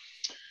som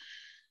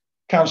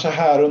kanske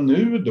här och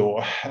nu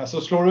då,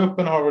 alltså slår du upp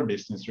en Harvard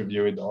Business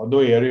Review idag,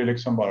 då är det ju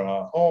liksom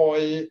bara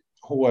AI,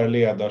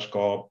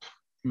 HR-ledarskap,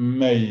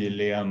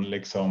 möjligen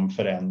liksom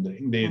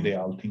förändring. Det är det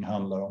allting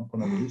handlar om på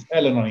något vis.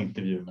 Eller någon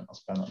intervju med någon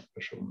spännande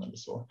person eller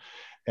så.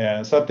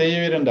 Så att det är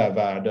ju i den där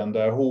världen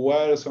där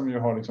HR som ju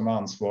har liksom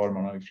ansvar,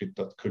 man har ju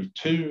flyttat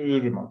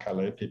kultur, man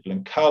kallar det people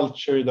and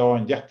culture idag,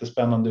 en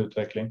jättespännande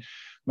utveckling.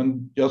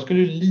 Men jag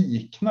skulle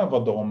likna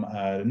vad de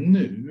är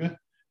nu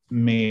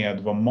med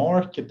vad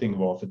marketing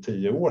var för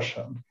 10 år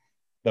sedan.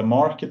 Där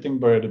marketing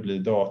började bli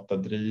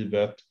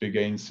datadrivet,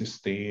 bygga in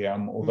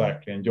system och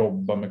verkligen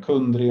jobba med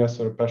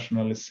kundresor och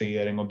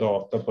personalisering och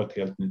data på ett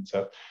helt nytt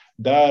sätt.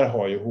 Där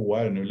har ju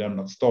HR nu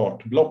lämnat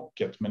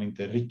startblocket men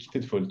inte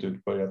riktigt fullt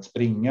ut börjat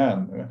springa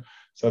ännu.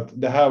 Så att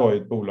det här var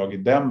ju ett bolag i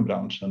den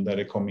branschen där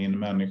det kom in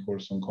människor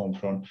som kom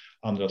från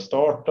andra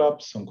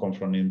startups, som kom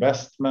från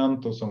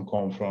investment och som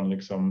kom från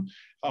liksom,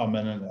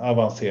 en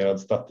avancerad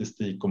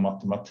statistik och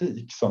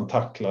matematik som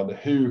tacklade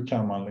hur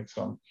kan man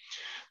liksom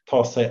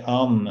ta sig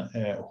an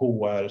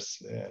HRs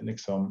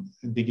liksom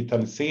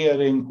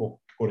digitalisering och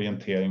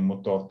orientering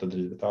mot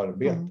datadrivet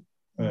arbete.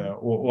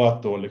 Och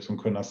att då liksom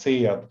kunna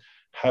se att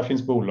här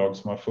finns bolag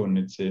som har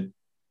funnits i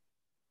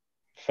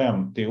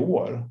 50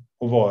 år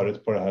och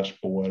varit på det här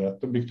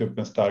spåret och byggt upp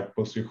en stark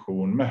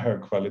position med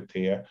hög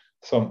kvalitet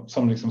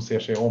som liksom ser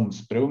sig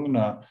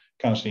omsprungna,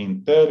 kanske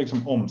inte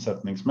liksom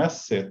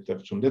omsättningsmässigt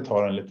eftersom det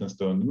tar en liten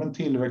stund, men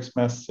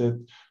tillväxtmässigt,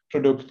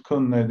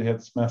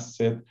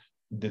 kundnöjdhetsmässigt.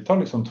 Det tar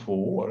liksom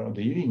 2 år och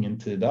det är ju ingen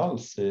tid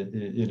alls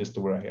i det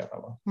stora hela.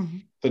 Va?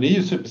 Så det är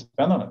ju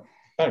superspännande,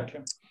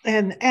 verkligen.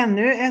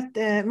 Ännu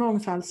ett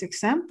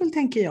mångfaldsexempel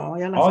tänker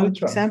jag. I alla fall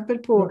ett exempel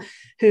på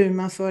hur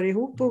man för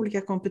ihop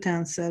olika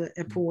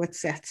kompetenser på ett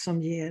sätt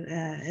som ger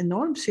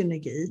enorm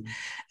synergi.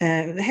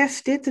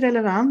 Häftigt,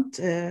 relevant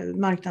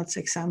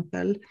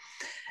marknadsexempel.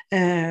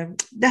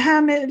 Det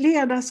här med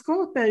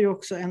ledarskap är ju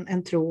också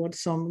en tråd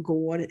som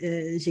går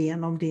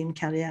genom din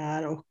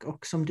karriär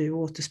och som du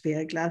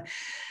återspeglar.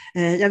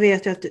 Jag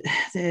vet ju att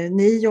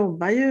ni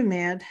jobbar ju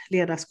med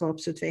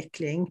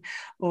ledarskapsutveckling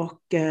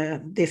och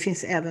det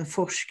finns även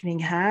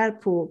forskning här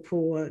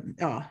på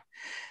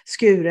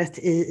skuret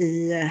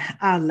i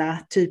alla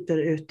typer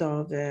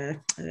utav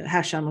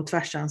härsan och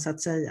tvärsan så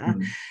att säga.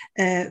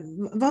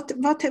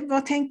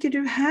 Vad tänker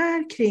du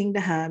här kring det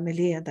här med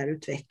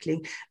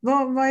ledarutveckling?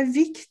 Vad är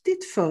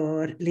viktigt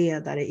för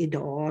ledare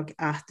idag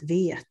att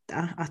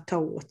veta, att ta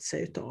åt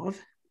sig utav?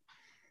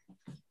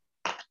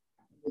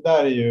 Det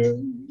där är ju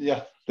en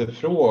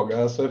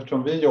jättefråga. Alltså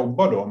eftersom vi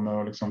jobbar då med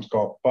att liksom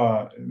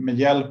skapa, med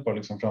hjälp av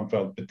liksom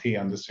framförallt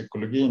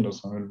beteendepsykologin då,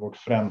 som är vårt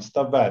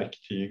främsta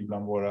verktyg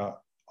bland våra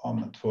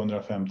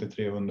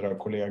 250-300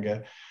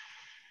 kollegor.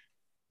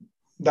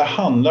 Där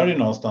handlar det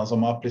någonstans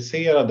om att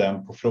applicera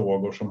den på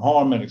frågor som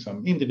har med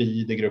liksom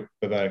individer,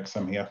 grupper,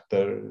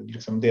 verksamheter,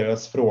 liksom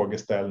deras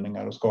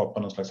frågeställningar och skapa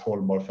någon slags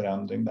hållbar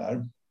förändring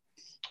där.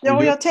 Ja,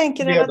 och jag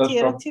tänker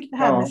relatera till det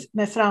här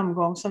med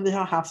framgång som vi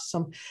har haft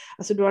som,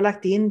 alltså du har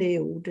lagt in det i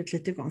ordet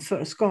lite grann, för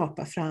att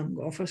skapa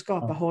framgång, för att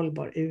skapa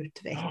hållbar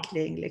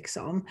utveckling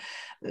liksom.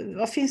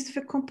 Vad finns det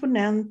för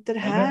komponenter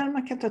här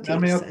man kan ta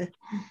till sig?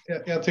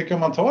 Jag tycker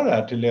om man tar det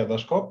här till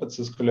ledarskapet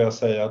så skulle jag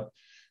säga att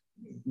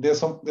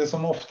det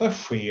som ofta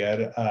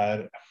sker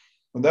är,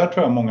 och där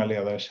tror jag många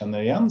ledare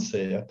känner igen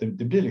sig, att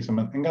det blir liksom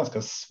en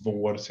ganska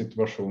svår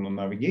situation att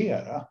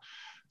navigera.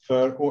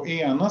 För å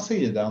ena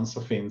sidan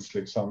så finns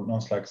liksom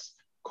någon slags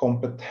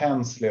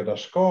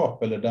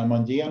kompetensledarskap eller där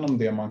man genom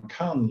det man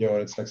kan gör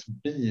ett slags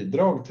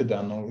bidrag till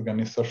den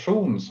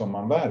organisation som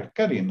man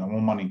verkar inom,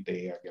 om man inte är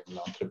egen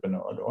eller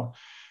entreprenör då.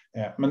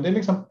 Men det är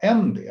liksom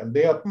en del,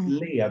 det är att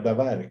leda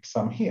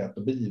verksamhet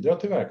och bidra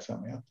till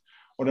verksamhet.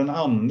 Och den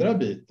andra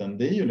biten,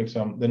 det är ju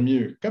liksom den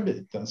mjuka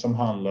biten som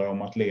handlar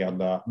om att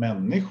leda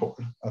människor.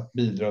 Att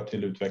bidra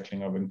till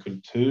utveckling av en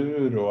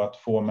kultur och att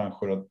få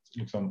människor att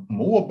liksom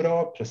må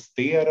bra,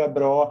 prestera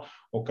bra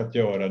och att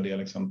göra det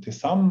liksom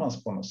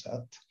tillsammans på något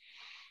sätt.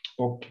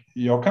 Och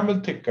jag kan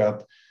väl tycka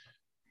att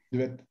du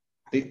vet,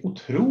 det är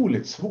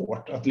otroligt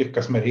svårt att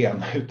lyckas med det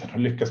ena utan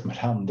att lyckas med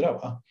det andra.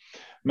 Va?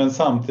 Men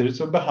samtidigt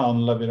så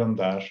behandlar vi dem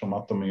där som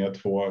att de är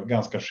två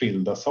ganska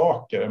skilda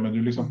saker. Men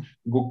du liksom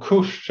går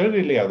kurser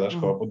i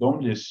ledarskap och de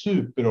blir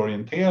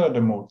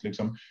superorienterade mot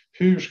liksom,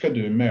 hur ska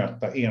du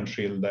möta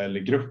enskilda eller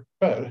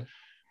grupper?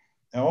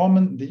 Ja,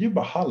 men det är ju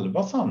bara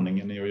halva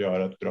sanningen i att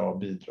göra ett bra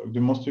bidrag. Du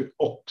måste ju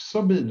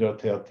också bidra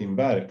till att din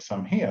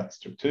verksamhet,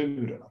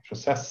 strukturerna,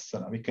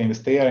 processerna, vilka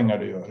investeringar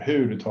du gör,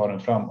 hur du tar den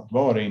framåt,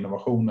 var är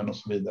innovationen och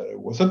så vidare.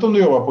 Oavsett om du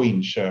jobbar på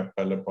inköp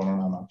eller på någon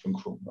annan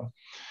funktion. Då.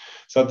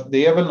 Så att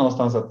det är väl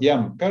någonstans att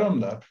jämka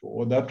de där två.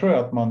 Och där tror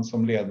jag att man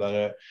som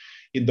ledare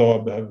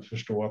idag behöver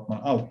förstå att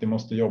man alltid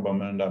måste jobba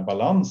med den där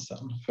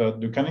balansen. För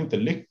att du kan inte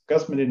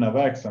lyckas med dina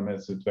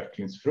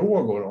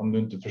verksamhetsutvecklingsfrågor om du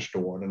inte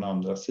förstår den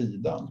andra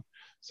sidan.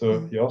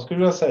 Så jag skulle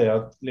vilja säga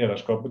att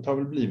ledarskapet har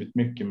väl blivit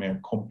mycket mer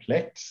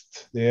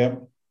komplext. Det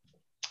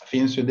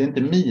finns ju, det är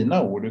inte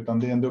mina ord utan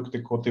det är en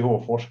duktig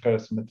KTH-forskare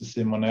som heter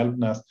Simon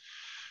Elvnäs.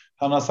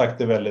 Han har sagt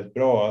det väldigt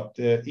bra att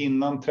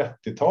innan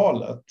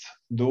 30-talet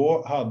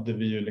då hade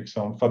vi ju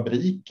liksom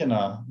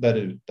fabrikerna där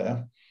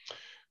ute.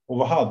 Och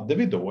vad hade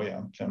vi då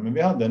egentligen? Men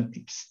vi hade en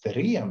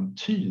extrem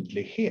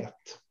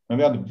tydlighet. Men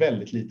vi hade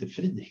väldigt lite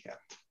frihet.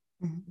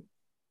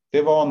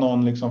 Det var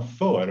någon liksom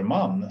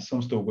förman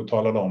som stod och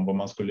talade om vad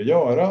man skulle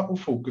göra. Och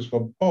fokus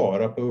var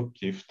bara på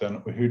uppgiften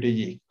och hur det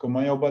gick. Och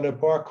man jobbade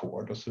på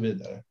ackord och så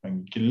vidare.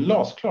 Men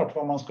glasklart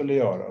vad man skulle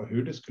göra och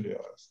hur det skulle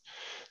göras.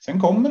 Sen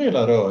kommer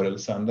hela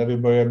rörelsen där vi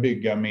börjar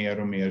bygga mer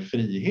och mer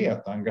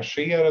frihet.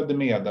 Engagerade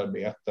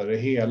medarbetare.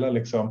 Hela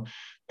liksom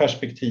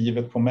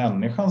perspektivet på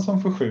människan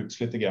som förskjuts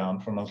lite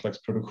grann från någon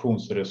slags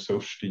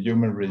produktionsresurs till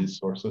human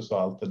resources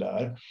och allt det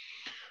där.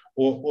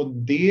 Och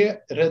det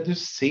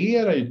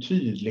reducerar ju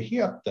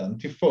tydligheten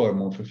till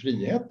förmån för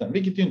friheten,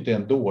 vilket ju inte är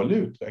en dålig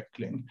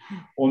utveckling.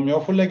 Om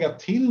jag får lägga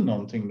till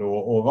någonting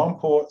då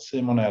ovanpå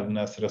Simon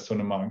Elvnäs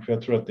resonemang, för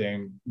jag tror att det är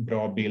en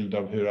bra bild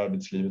av hur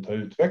arbetslivet har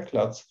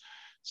utvecklats,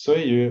 så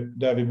är ju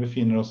där vi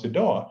befinner oss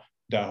idag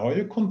där har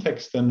ju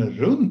kontexten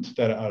runt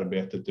där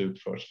arbetet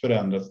utförs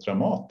förändrats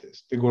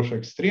dramatiskt. Det går så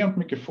extremt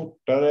mycket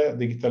fortare.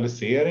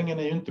 Digitaliseringen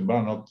är ju inte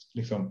bara något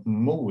liksom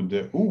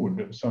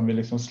modeord som vi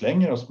liksom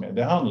slänger oss med.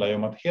 Det handlar ju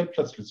om att helt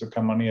plötsligt så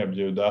kan man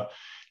erbjuda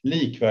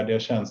likvärdiga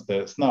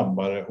tjänster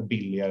snabbare och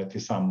billigare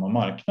till samma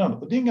marknad.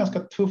 Och det är en ganska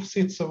tuff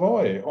sits att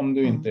vara i om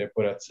du inte är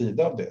på rätt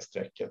sida av det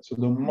strecket. Så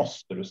då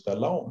måste du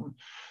ställa om.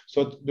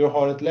 Så att du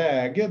har ett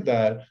läge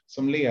där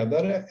som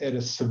ledare är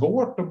det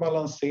svårt att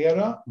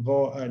balansera.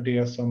 Vad är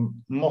det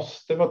som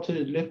måste vara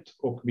tydligt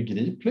och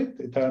begripligt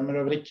i termer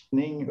av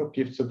riktning,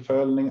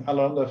 uppgiftsuppföljning,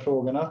 alla de där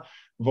frågorna.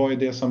 Vad är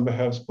det som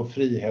behövs på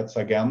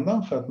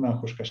frihetsagendan för att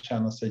människor ska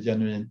känna sig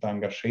genuint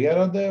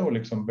engagerade och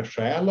liksom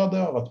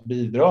besjälade av att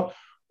bidra.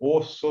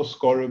 Och så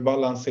ska du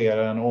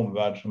balansera en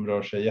omvärld som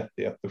rör sig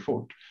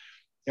jättefort.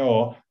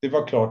 Ja, det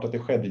var klart att det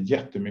skedde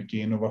jättemycket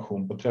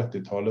innovation på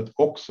 30-talet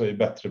också i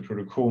bättre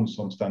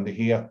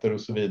produktionsomständigheter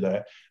och så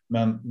vidare.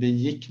 Men det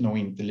gick nog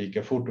inte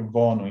lika fort och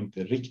var nog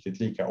inte riktigt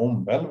lika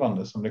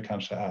omvälvande som det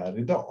kanske är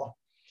idag.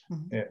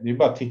 Det är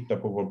bara att titta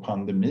på vår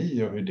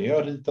pandemi och hur det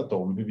har ritat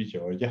om hur vi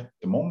gör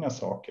jättemånga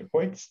saker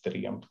på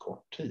extremt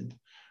kort tid.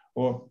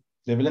 Och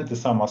det är väl inte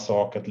samma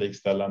sak att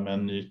likställa med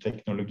en ny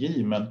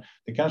teknologi, men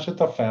det kanske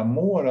tar 5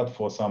 år att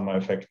få samma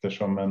effekter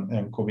som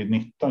en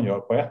covid-19 gör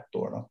på 1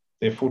 år. Då.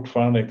 Det är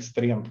fortfarande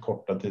extremt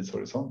korta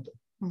tidshorisonter.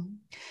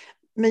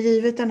 Men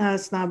givet den här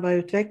snabba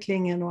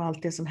utvecklingen och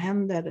allt det som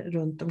händer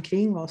runt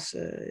omkring oss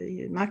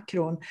i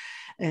makron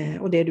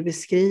och det du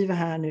beskriver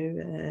här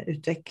nu,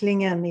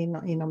 utvecklingen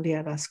inom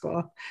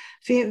ledarskap.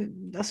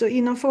 Alltså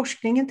inom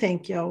forskningen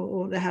tänker jag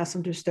och det här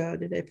som du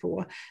stödjer dig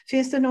på.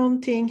 Finns det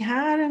någonting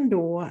här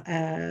ändå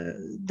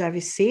där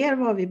vi ser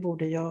vad vi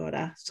borde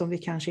göra som vi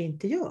kanske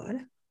inte gör?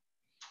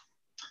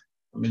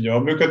 Men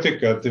jag brukar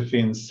tycka att det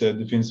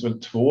finns väl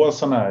 2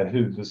 sådana här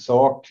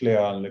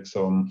huvudsakliga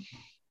liksom,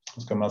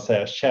 ska man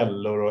säga,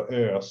 källor att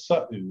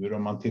ösa ur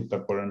om man tittar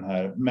på den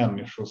här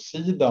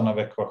människosidan av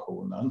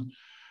ekvationen.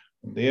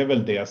 Det är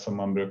väl det som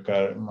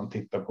man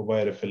tittar på, vad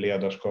är det för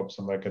ledarskap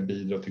som verkar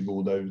bidra till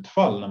goda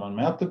utfall när man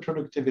mäter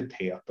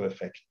produktivitet och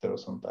effekter och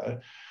sånt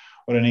där.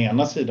 Och den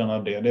ena sidan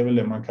av det är väl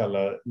det man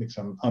kallar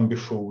liksom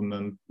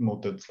ambitionen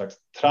mot ett slags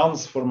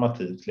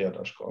transformativt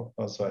ledarskap.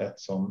 Alltså ett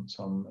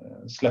som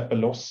släpper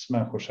loss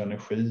människors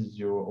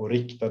energi och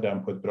riktar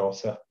den på ett bra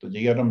sätt och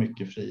ger dem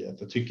mycket frihet.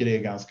 Jag tycker det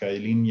är ganska i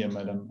linje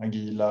med den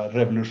agila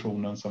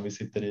revolutionen som vi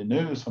sitter i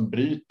nu, som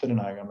bryter den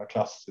här gamla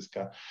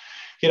klassiska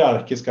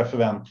hierarkiska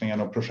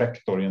förväntningen och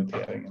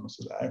projektorienteringen och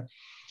sådär.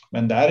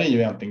 Men där är ju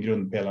egentligen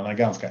grundpelarna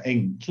ganska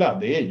enkla.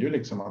 Det är ju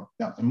liksom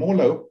att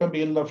måla upp en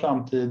bild av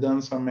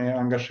framtiden som är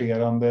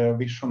engagerande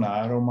och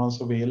visionär om man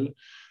så vill.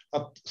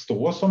 Att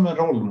stå som en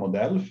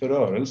rollmodell för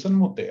rörelsen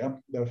mot det.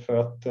 Därför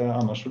att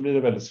annars så blir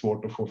det väldigt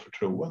svårt att få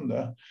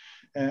förtroende.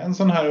 En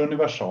sån här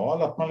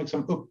universal, att man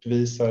liksom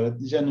uppvisar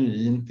ett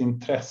genuint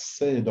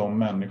intresse i de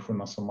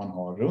människorna som man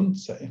har runt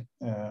sig.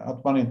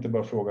 Att man inte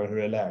bara frågar hur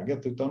är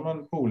läget, utan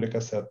man på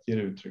olika sätt ger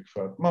uttryck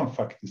för att man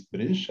faktiskt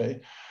bryr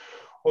sig.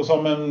 Och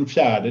som en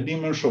fjärde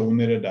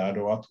dimension i det där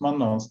då, att man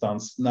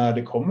någonstans när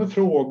det kommer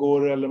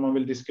frågor eller man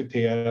vill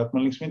diskutera, att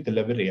man liksom inte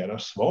levererar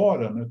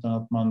svaren, utan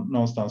att man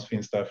någonstans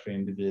finns där för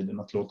individen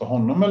att låta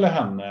honom eller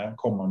henne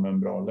komma med en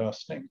bra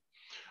lösning.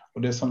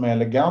 Och det som är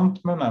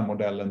elegant med den här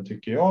modellen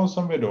tycker jag,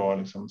 som vi då har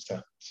liksom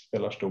sett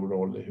spelar stor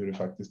roll i hur det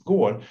faktiskt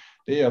går,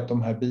 det är att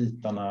de här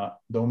bitarna,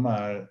 de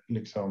är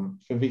liksom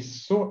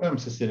förvisso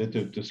ömsesidigt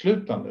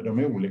uteslutande. De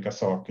är olika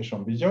saker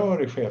som vi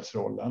gör i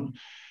chefsrollen,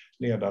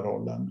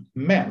 ledarrollen,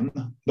 men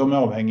de är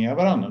avhängiga av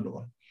varandra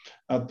då.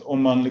 Att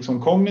om man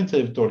liksom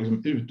kognitivt då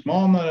liksom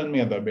utmanar en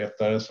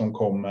medarbetare som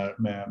kommer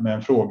med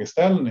en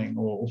frågeställning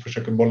och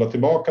försöker bolla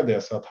tillbaka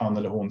det så att han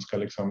eller hon ska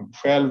liksom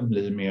själv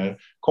bli mer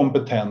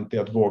kompetent i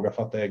att våga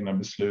fatta egna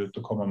beslut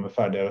och komma med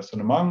färdiga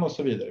resonemang och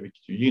så vidare,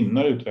 vilket ju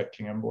gynnar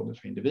utvecklingen både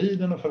för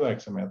individen och för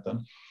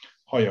verksamheten,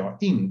 har jag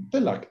inte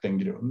lagt en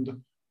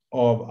grund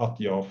av att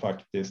jag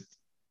faktiskt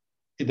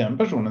i den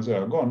personens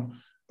ögon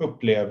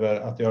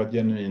upplever att jag har ett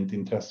genuint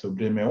intresse och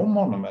bryr mig om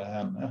honom eller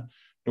henne,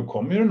 då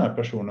kommer ju den här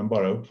personen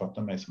bara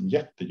uppfatta mig som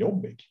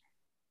jättejobbig.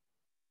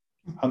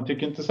 Han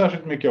tycker inte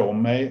särskilt mycket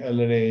om mig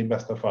eller är i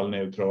bästa fall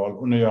neutral,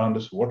 och nu gör han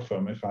det svårt för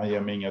mig för han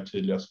ger mig inga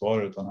tydliga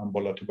svar utan han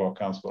bollar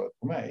tillbaka ansvaret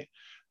på mig.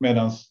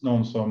 Medan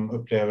någon som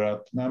upplever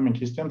att nej, men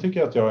Christian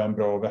tycker att jag är en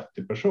bra och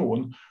vettig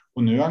person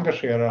och nu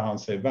engagerar han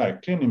sig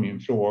verkligen i min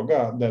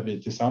fråga där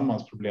vi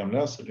tillsammans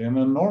problemlöser. Det är en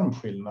enorm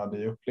skillnad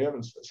i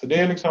upplevelse. Så det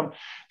är liksom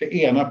det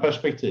ena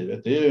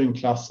perspektivet. Det är ju en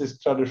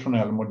klassisk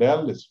traditionell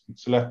modell. Det är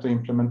så lätt att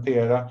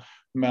implementera.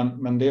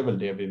 Men det är väl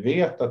det vi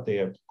vet att det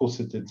är ett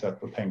positivt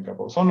sätt att tänka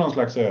på. Som någon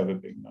slags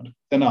överbyggnad.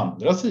 Den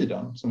andra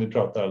sidan som vi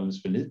pratar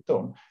alldeles för lite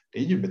om, det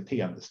är ju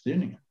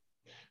beteendestyrningen.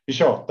 Vi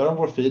tjatar om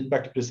vår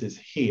feedback precis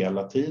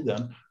hela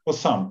tiden. Och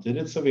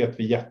samtidigt så vet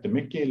vi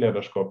jättemycket i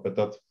ledarskapet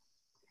att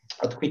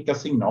att skicka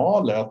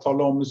signaler, att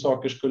tala om hur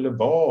saker skulle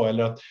vara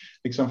eller att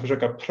liksom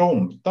försöka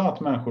prompta att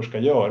människor ska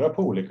göra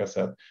på olika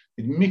sätt.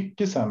 Det är ett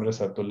mycket sämre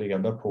sätt att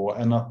leda på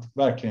än att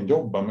verkligen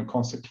jobba med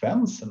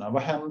konsekvenserna.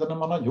 Vad händer när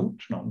man har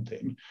gjort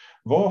någonting?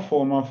 Vad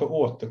får man för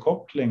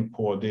återkoppling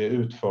på det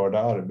utförda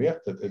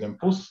arbetet? Är den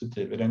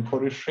positiv? Är den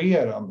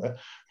korrigerande?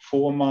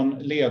 Får man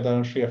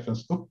ledaren,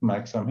 chefens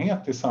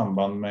uppmärksamhet i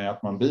samband med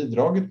att man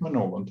bidragit med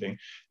någonting?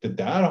 Det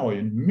där har ju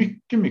en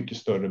mycket, mycket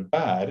större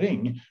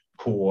bäring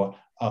på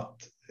att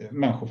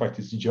människor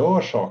faktiskt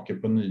gör saker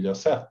på nya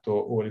sätt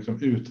och liksom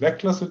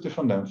utvecklas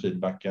utifrån den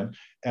feedbacken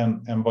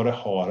än vad det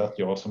har att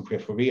jag som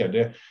chef och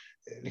vd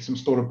liksom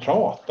står och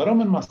pratar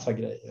om en massa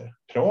grejer.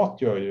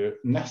 Prat gör ju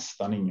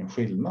nästan ingen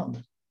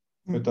skillnad.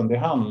 Utan det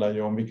handlar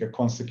ju om vilka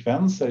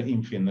konsekvenser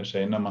infinner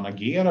sig när man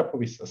agerar på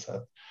vissa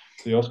sätt.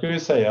 Så jag skulle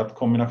säga att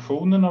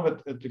kombinationen av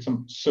ett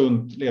liksom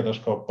sunt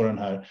ledarskap på den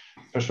här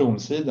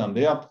personsidan,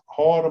 det är att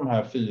ha de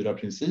här 4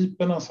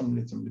 principerna som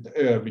liksom lite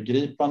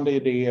övergripande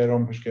idéer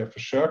om hur ska jag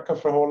försöka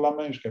förhålla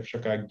mig, hur ska jag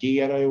försöka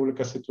agera i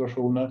olika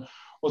situationer.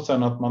 Och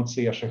sen att man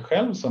ser sig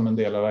själv som en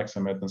del av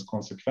verksamhetens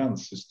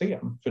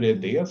konsekvenssystem. För det är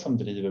det som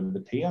driver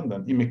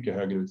beteenden i mycket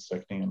högre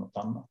utsträckning än något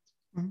annat.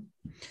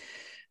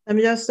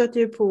 Jag stöter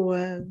ju på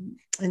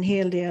en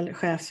hel del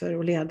chefer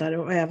och ledare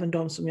och även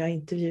de som jag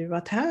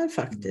intervjuat här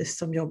faktiskt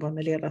som jobbar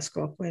med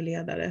ledarskap och är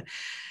ledare.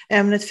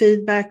 Ämnet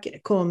feedback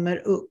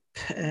kommer upp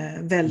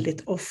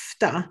väldigt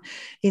ofta,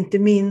 inte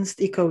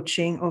minst i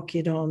coaching och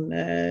i de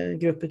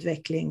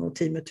grupputveckling och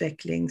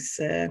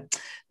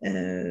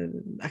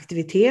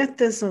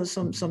teamutvecklingsaktiviteter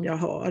som jag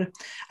har.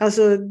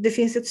 Alltså det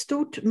finns ett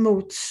stort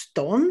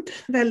motstånd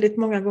väldigt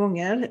många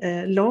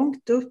gånger,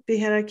 långt upp i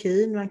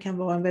hierarkin. Man kan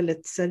vara en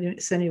väldigt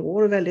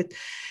senior och väldigt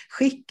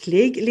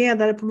skicklig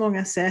ledare på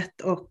många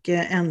sätt och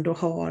ändå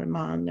har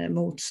man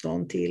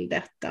motstånd till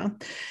detta.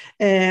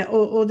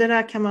 Och det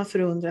där kan man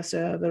förundras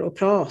över och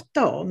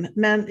prata om.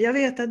 Men jag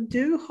vet att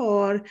du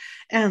har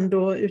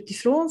ändå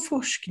utifrån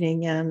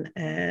forskningen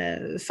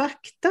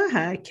fakta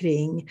här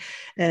kring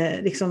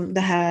liksom det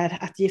här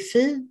att ge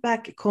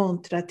feedback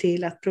kontra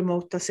till att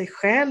promota sig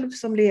själv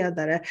som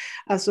ledare.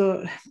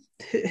 Alltså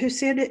hur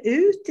ser det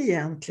ut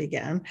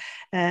egentligen?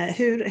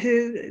 Hur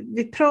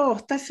vi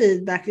pratar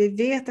feedback, vi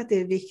vet att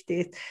det är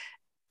viktigt.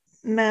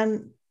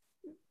 Men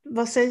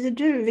vad säger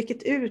du?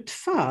 Vilket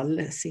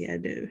utfall ser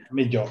du?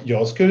 Men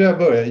jag skulle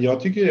börja. Jag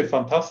tycker det är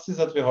fantastiskt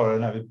att vi har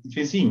den här. Det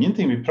finns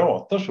ingenting vi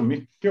pratar så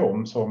mycket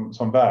om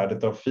som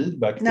värdet av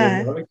feedback.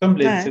 Nej, det har liksom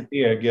blivit sitt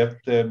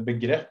eget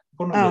begrepp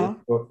på något vis.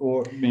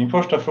 Och min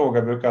första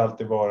fråga brukar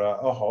alltid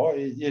vara,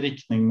 i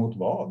riktning mot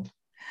vad?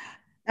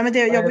 Ja, men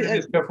vad är det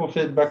vi ska få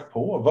feedback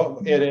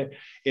på?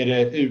 Är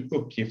det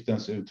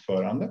uppgiftens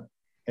utförande?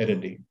 Är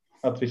det?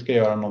 Att vi ska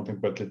göra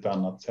någonting på ett lite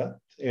annat sätt?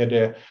 Är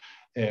det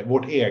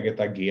vårt eget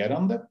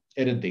agerande?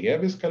 Är det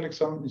vi ska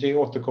liksom ge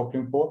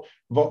återkoppling på?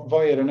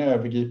 Vad är den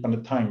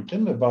övergripande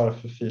tanken med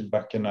varför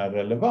feedbacken är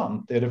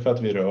relevant? Är det för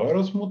att vi rör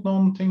oss mot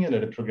någonting? Eller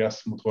är det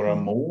progress mot våra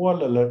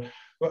mål? Eller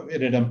är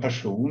det den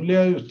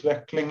personliga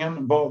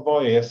utvecklingen?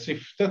 Vad är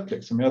syftet?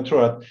 Liksom? Jag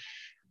tror att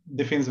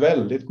det finns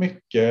väldigt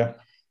mycket.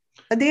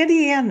 Det är det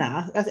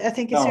ena. Jag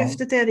tänker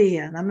syftet är det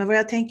ena. Men vad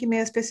jag tänker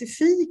mer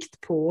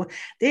specifikt på,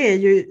 det är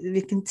ju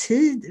vilken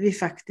tid vi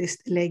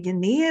faktiskt lägger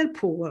ner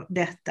på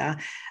detta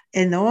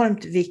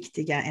enormt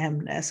viktiga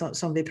ämne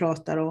som vi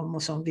pratar om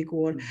och som vi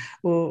går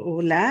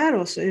och lär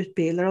oss och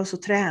utbildar oss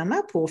och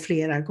tränar på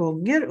flera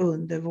gånger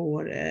under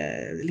vår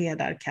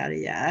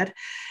ledarkarriär.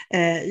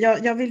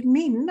 Jag vill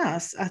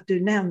minnas att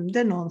du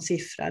nämnde någon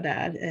siffra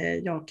där.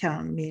 Jag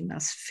kan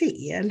minnas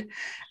fel.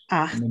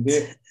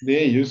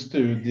 Det är ju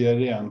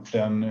studier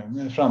egentligen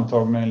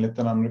framtagna enligt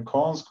en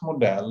amerikansk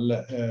modell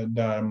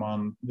där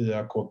man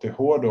via KTH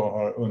då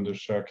har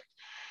undersökt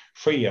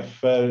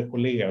chefer och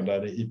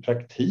ledare i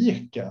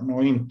praktiken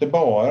och inte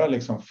bara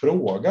liksom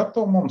frågat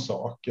dem om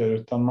saker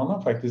utan man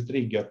har faktiskt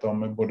riggat dem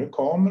med både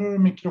kameror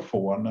och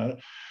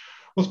mikrofoner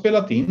och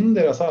spelat in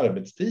deras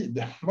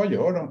arbetstid. Vad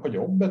gör de på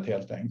jobbet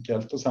helt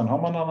enkelt? Och sen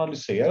har man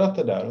analyserat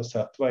det där och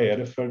sett vad är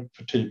det för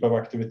typ av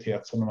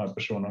aktivitet som de här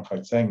personerna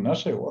faktiskt ägnar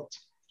sig åt.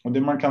 Och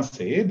det man kan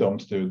se i de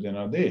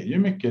studierna, det är ju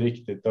mycket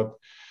riktigt att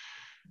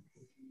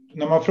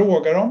när man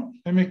frågar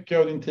dem hur mycket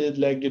av din tid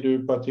lägger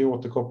du på att ge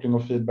återkoppling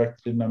och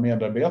feedback till dina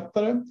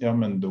medarbetare? Ja,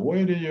 men då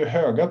är det ju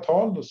höga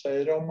tal. Då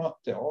säger de att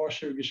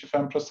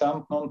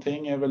 20-25%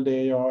 någonting är väl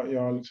det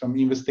jag liksom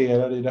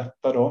investerar i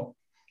detta då.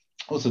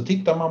 Och så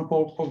tittar man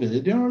på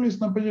videon och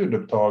lyssnar på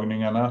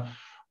ljudupptagningarna.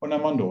 Och när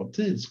man då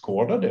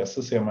tidskodar det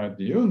så ser man att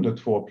det är under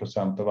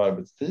 2% av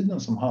arbetstiden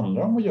som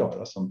handlar om att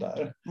göra sånt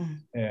där.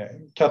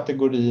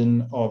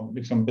 Kategorin av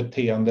liksom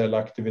beteende eller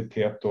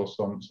aktivitet då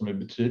som är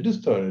betydligt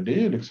större, det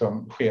är ju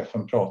liksom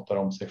chefen pratar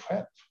om sig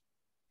själv.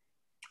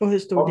 Och hur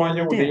stor vad man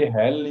det? gjorde i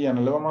helgen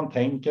eller vad man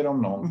tänker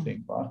om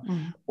någonting. Va?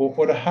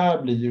 Och det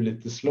här blir ju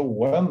lite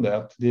slående.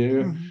 Att det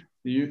är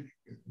ju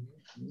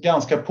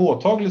ganska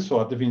påtagligt så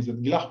att det finns ett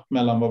glapp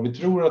mellan vad vi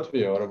tror att vi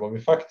gör och vad vi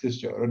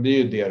faktiskt gör. Och det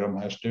är ju det de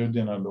här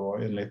studierna då,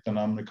 enligt en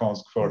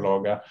amerikansk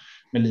förlaga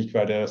med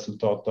likvärdiga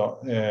resultat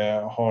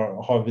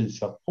har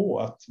visat på.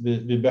 Att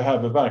vi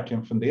behöver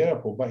verkligen fundera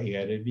på vad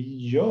är det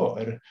vi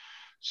gör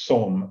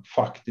som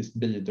faktiskt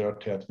bidrar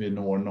till att vi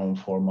når någon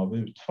form av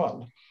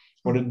utfall.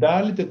 Och det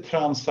där lite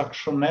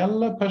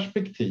transaktionella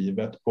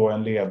perspektivet på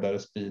en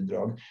ledares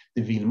bidrag,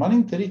 det vill man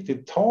inte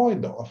riktigt ta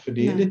idag. För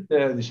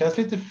det känns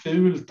lite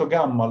fult och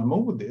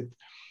gammalmodigt.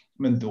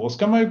 Men då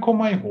ska man ju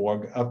komma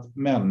ihåg att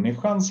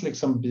människans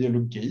liksom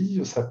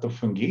biologi och sätt att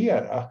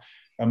fungera,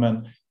 ja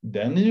men,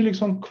 den är ju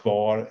liksom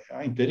kvar,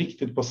 inte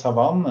riktigt på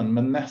savannen,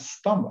 men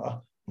nästan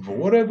va.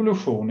 Vår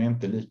evolution är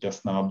inte lika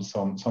snabb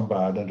som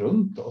världen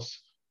runt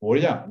oss. Vår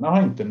hjärna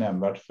har inte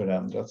nämnvärt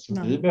förändrats.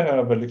 Så vi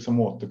behöver liksom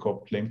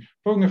återkoppling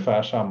på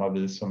ungefär samma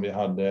vis som vi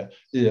hade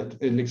i ett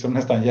liksom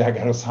nästan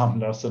jägar- och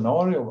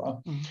samlarscenario.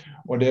 Va?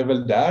 Och det är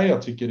väl där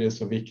jag tycker det är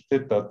så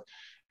viktigt att,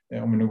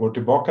 om vi nu går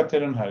tillbaka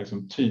till den här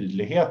liksom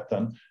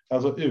tydligheten.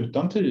 Alltså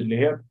utan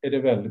tydlighet är det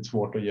väldigt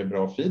svårt att ge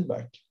bra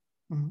feedback.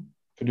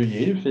 För du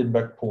ger ju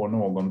feedback på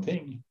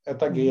någonting.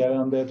 Ett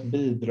agerande, ett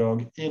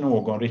bidrag i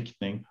någon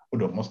riktning. Och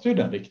då måste ju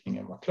den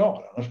riktningen vara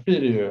klar. Annars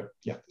blir det ju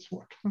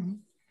jättesvårt.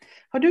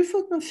 Har du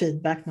fått någon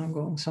feedback någon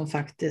gång som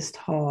faktiskt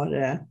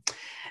har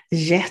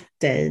gett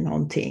dig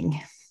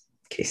någonting,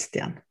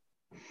 Christian?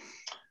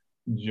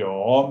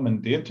 Ja,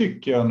 men det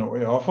tycker jag nog.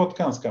 Jag har fått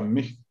ganska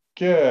mycket.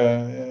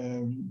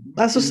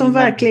 Alltså som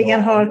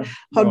verkligen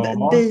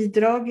har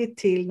bidragit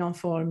till någon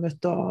form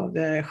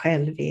av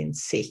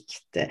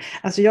självinsikt.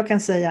 Alltså jag kan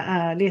säga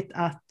ärligt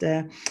att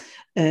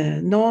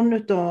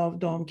någon av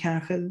de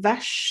kanske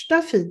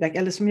värsta feedback,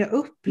 eller som jag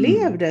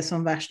upplevde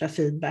som värsta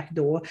feedback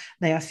då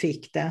när jag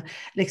fick det,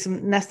 liksom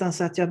nästan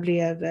så att jag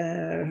blev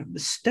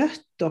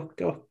stött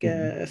och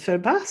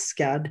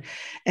förbaskad,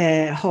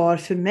 har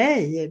för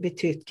mig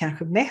betytt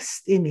kanske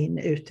mest i min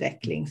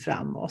utveckling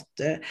framåt.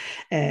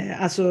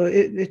 Alltså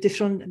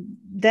utifrån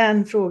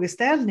den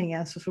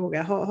frågeställningen så frågar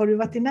jag, har du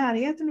varit i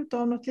närheten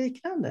av något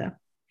liknande?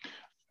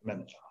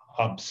 Men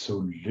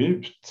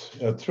absolut.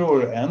 Jag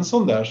tror en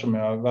sån där som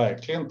jag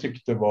verkligen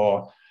tyckte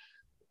var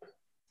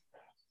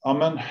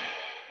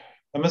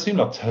men så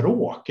himla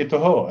tråkigt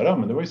att höra,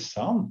 men det var ju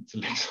sant.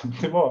 Liksom.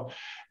 Det var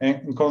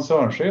en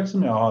koncernchef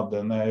som jag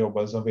hade när jag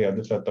jobbade som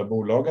vd för ett av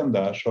bolagen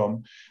där,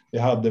 som vi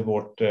hade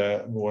vårt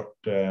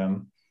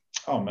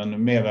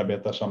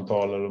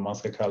medarbetarsamtal, eller vad man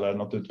ska kalla det,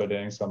 något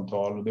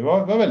utvärderingssamtal. Och det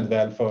var väldigt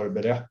väl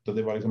förberett och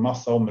det var liksom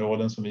massa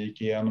områden som vi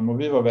gick igenom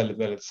och vi var väldigt,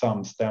 väldigt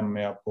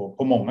samstämmiga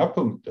på många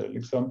punkter.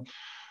 Liksom.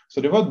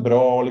 Så det var ett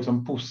bra och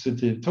liksom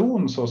positiv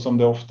ton, så som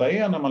det ofta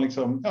är när man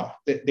liksom,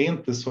 det är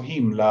inte så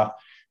himla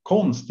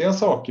konstiga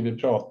saker vi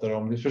pratar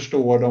om. Vi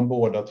förstår dem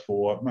båda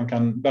två. Man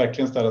kan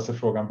verkligen ställa sig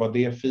frågan, vad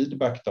det är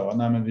feedback då?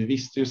 Nej, men vi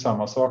visste ju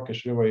samma saker,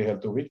 så det var ju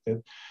helt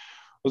oviktigt.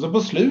 Och så på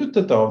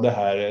slutet av det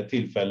här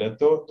tillfället,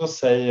 då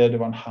säger det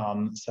var en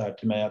han så här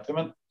till mig att,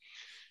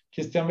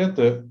 Christian, vet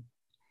du,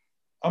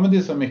 men det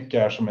är så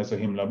mycket här som är så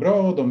himla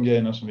bra och de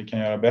grejerna som vi kan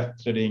göra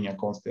bättre, det är inga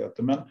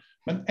konstigheter.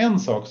 Men en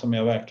sak som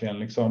jag verkligen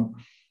liksom,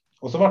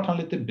 och så vart han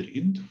lite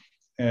brydd.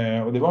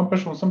 Och det var en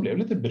person som blev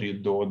lite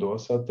brydd då och då,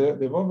 så att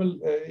det var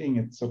väl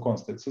inget så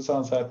konstigt. Så sa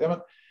han så här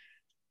att,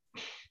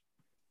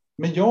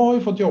 men jag har ju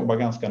fått jobba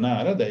ganska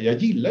nära dig. Jag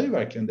gillar ju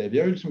verkligen dig. Vi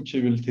har ju liksom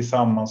kul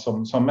tillsammans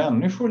som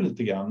människor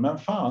lite grann. Men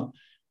fan,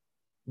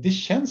 det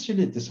känns ju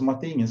lite som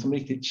att det är ingen som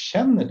riktigt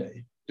känner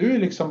dig. Du är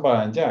liksom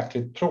bara en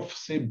jäkligt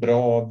proffsig,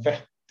 bra,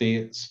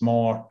 vettig,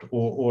 smart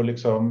och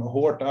liksom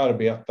hårt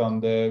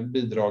arbetande,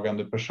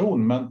 bidragande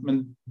person.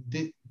 Men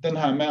den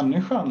här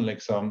människan,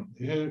 liksom,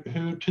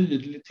 hur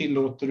tydligt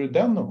tillåter du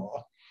den att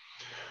vara?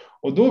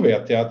 Och då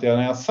vet jag att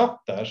när jag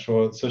satt där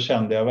så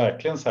kände jag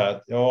verkligen så här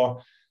att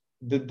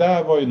det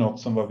där var ju något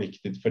som var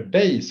viktigt för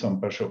dig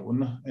som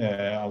person,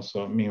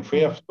 alltså min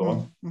chef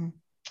då.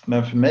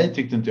 Men för mig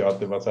tyckte inte jag att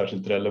det var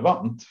särskilt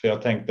relevant, för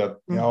jag tänkte att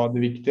det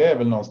viktiga är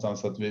väl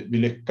någonstans att vi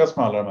lyckas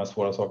med alla de här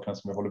svåra sakerna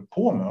som vi håller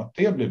på med, att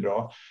det blir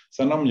bra.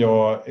 Sen om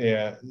jag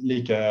är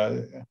lika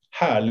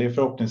härlig,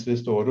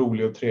 förhoppningsvis då,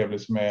 rolig och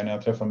trevlig som jag är när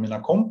jag träffar mina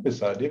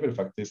kompisar, det är väl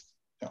faktiskt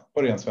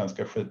på ren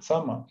svenska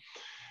skitsamma.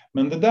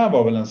 Men det där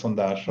var väl en sån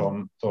där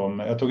som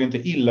jag tog inte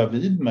illa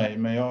vid mig,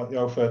 men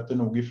jag sköter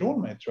nog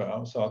ifrån mig, tror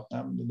jag, och sa att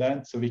nej, det där är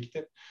inte så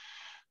viktigt.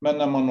 Men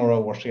när man några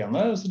år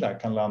senare så där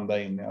kan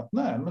landa in i att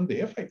nej, men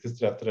det är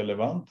faktiskt rätt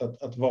relevant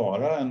att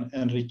vara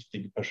en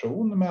riktig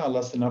person med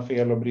alla sina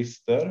fel och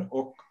brister,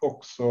 och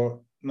också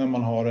när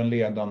man har en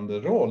ledande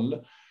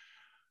roll,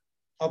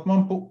 att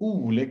man på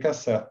olika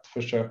sätt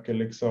försöker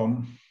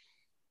liksom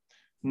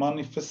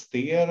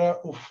manifestera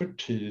och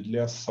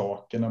förtydliga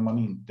saker när man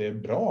inte är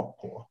bra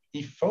på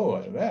i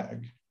förväg.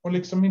 Och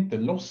liksom inte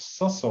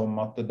låtsas som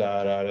att det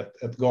där är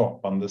ett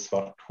gapande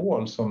svart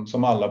hål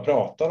som alla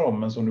pratar om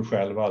men som du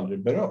själv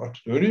aldrig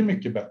berört. Då är det ju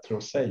mycket bättre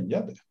att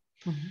säga det.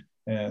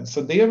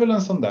 Så det är väl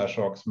en sån där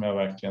sak som jag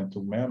verkligen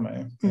tog med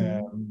mig.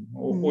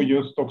 Och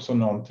just också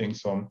någonting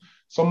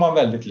som man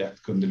väldigt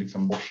lätt kunde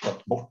liksom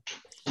borstat bort.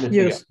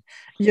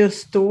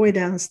 Just då i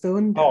den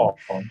stunden. Ja,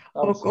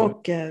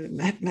 och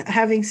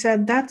having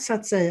said that, så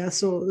att säga,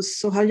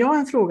 så har jag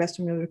en fråga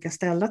som jag brukar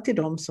ställa till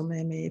dem som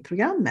är med i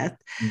programmet.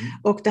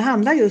 Och det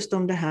handlar just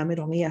om det här med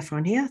de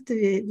erfarenheter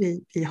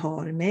vi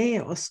har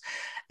med oss.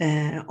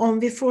 Om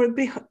vi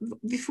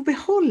får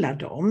behålla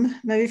dem,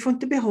 men vi får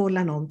inte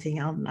behålla någonting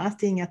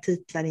annat. Inga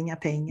titlar, inga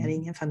pengar,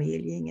 ingen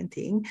familj,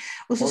 ingenting.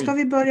 Och så ska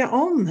vi börja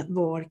om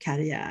vår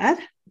karriär.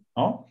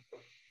 Ja.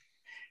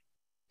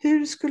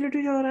 Hur skulle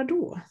du göra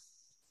då?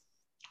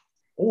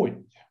 Oj,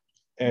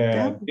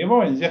 det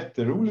var en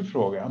jätterolig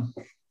fråga.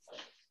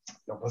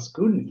 Ja, vad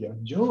skulle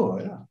jag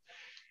göra?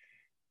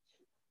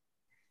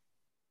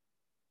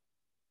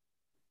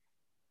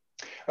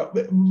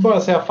 Bara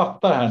så jag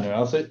fattar här nu.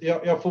 Alltså,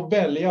 jag får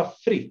välja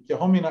fritt. Jag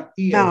har mina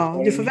erfarenheter.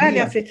 Ja, du får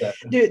välja fritt.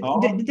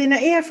 Dina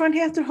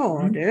erfarenheter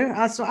har du.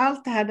 Alltså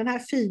allt det här, den här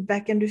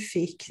feedbacken du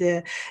fick.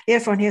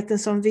 Erfarenheten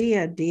som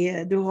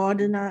vd. Du har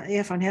dina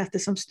erfarenheter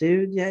som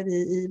studier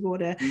i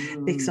både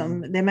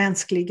liksom, det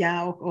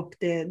mänskliga och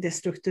det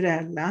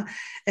strukturella.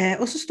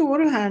 Och så står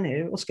du här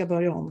nu och ska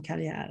börja om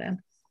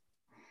karriären.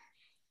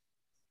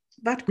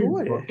 Vart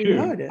går du? Hur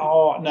gör du?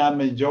 Ja, nej,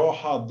 men jag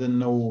hade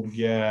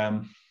nog...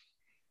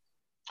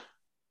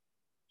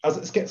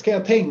 Alltså, ska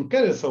jag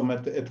tänka det som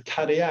ett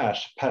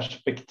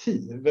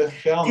karriärsperspektiv?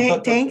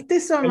 Tänk det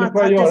som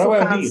att du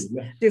får chans.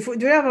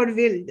 Du gör vad du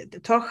vill.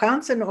 Ta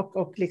chansen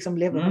och liksom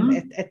leva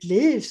om ett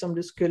liv som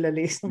du skulle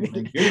liksom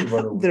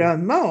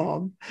drömma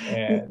om.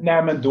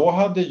 Nej, men då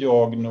hade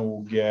jag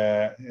nog...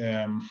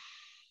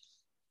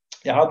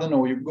 jag hade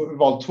nog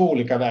valt 2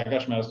 olika vägar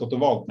som jag hade stått och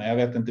valt med. Jag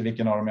vet inte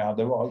vilken av dem jag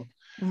hade valt.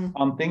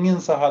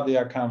 Antingen så hade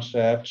jag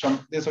kanske, eftersom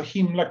det är så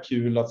himla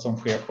kul att som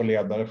chef och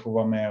ledare få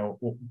vara med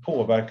och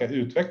påverka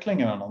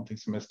utvecklingen av någonting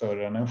som är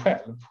större än en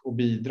själv och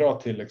bidra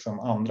till liksom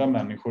andra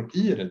människor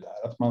i det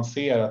där. Att man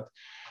ser att,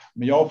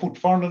 men jag har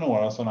fortfarande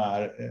några sådana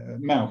här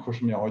människor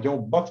som jag har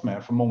jobbat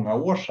med för många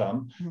år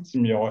sedan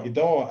som jag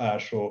idag är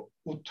så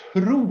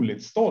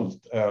otroligt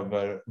stolt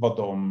över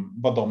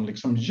vad de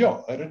liksom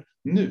gör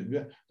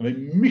nu. De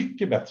är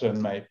mycket bättre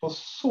än mig på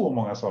så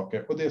många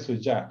saker och det är så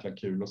jäkla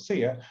kul att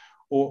se.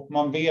 Och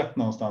man vet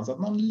någonstans att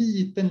någon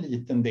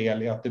liten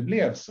del i att det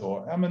blev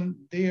så, ja men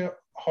det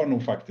har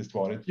nog faktiskt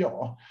varit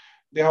jag.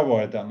 Det har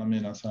varit en av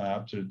mina såna här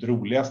absolut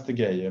roligaste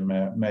grejer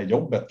med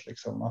jobbet.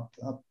 Liksom. Att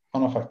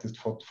man har faktiskt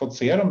fått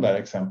se de där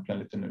exemplen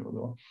lite nu och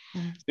då.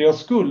 Så jag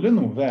skulle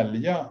nog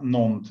välja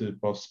någon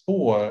typ av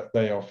spår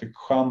där jag fick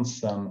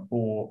chansen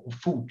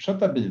att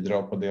fortsätta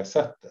bidra på det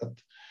sättet.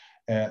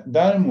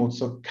 Däremot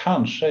så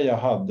kanske jag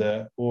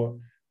hade...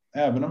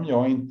 Även om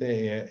jag inte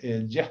är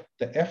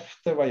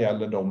jätteefter vad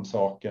gäller de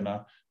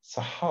sakerna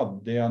så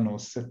hade jag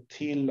nog sett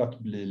till att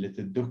bli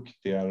lite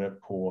duktigare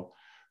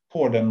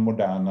på den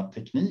moderna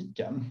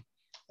tekniken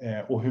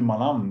och hur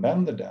man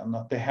använder den.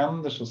 Att det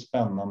händer så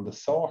spännande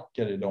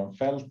saker i de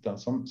fälten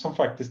som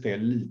faktiskt är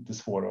lite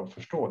svåra att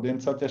förstå. Det är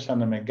inte så att jag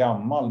känner mig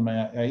gammal, men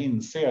jag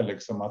inser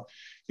liksom att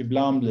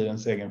ibland blir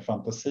ens egen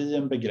fantasi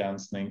en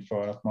begränsning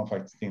för att man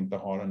faktiskt inte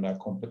har den där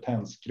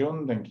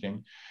kompetensgrunden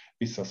kring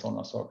vissa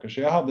sådana saker.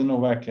 Så jag hade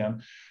nog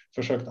verkligen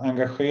försökt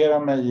engagera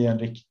mig i en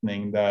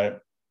riktning där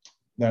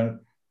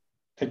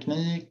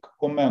teknik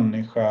och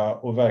människa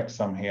och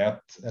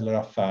verksamhet eller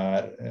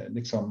affär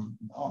liksom,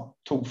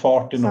 tog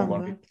fart i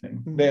någon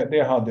riktning.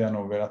 Det hade jag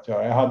nog velat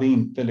göra. Jag hade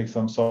inte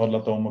liksom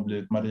sadlat om och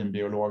blivit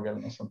marinbiolog eller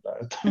något sånt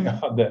där. Utan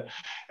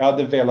jag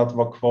hade velat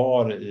vara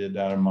kvar i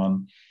där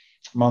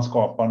man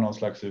skapar någon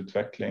slags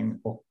utveckling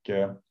och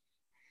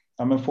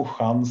men få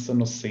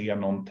chansen att se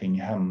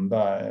någonting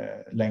hända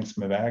längs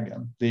med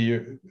vägen. Det är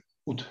ju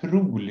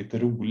otroligt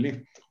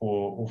roligt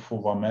att få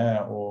vara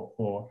med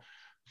och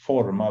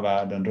forma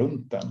världen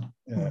runt den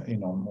i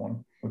någon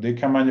mån. Och det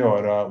kan man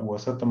göra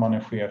oavsett om man är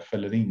chef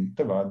eller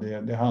inte. Va?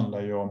 Det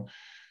handlar ju om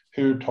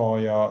hur tar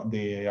jag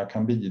det jag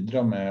kan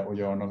bidra med och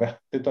gör något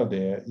vettigt av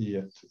det i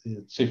ett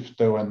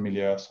syfte och en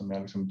miljö som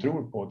jag liksom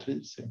tror på och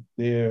trivs i.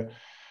 Det är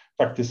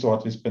faktiskt så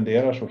att vi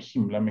spenderar så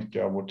himla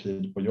mycket av vår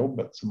tid på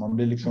jobbet så man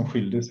blir liksom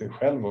skyldig sig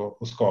själv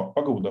att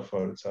skapa goda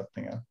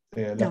förutsättningar.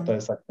 Det är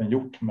lättare sagt än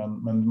gjort,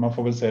 men man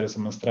får väl se det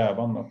som en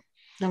strävan då.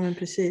 Ja, men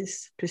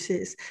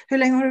precis. Hur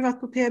länge har du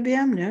varit på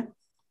PBM nu?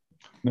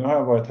 Nu har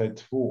jag varit här i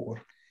 2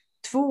 år.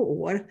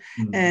 2 år.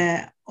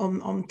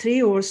 Om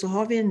 3 år så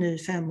har vi en ny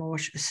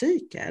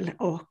 5-årscykel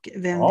och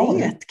vem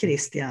vet,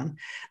 Christian,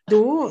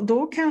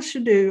 då kanske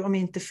du om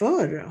inte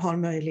förr har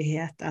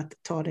möjlighet att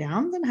ta dig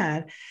an den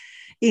här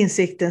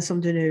insikten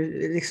som du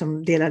nu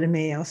liksom delade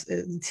med oss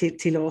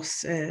till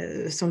oss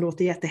som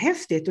låter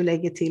jättehäftigt och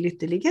lägger till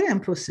ytterligare en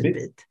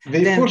pusselbit.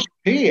 Vi får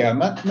se,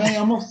 men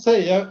jag måste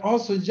säga jag har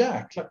så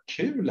jäkla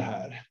kul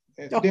här.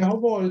 Ja. Det har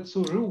varit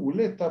så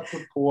roligt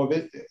apropå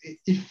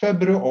i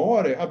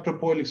februari,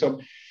 apropå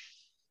liksom,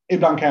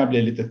 ibland kan jag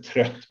bli lite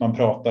trött, man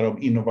pratar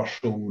om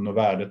innovation och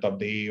värdet av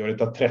det och det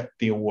tar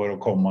 30 år att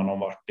komma någon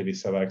vart i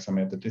vissa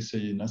verksamheter till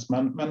synes.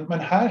 Men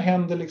här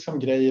händer liksom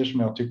grejer som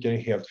jag tycker är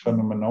helt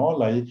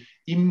fenomenala.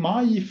 I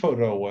maj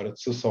förra året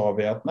så sa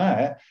vi att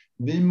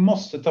vi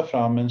måste ta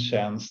fram en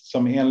tjänst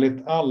som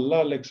enligt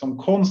alla liksom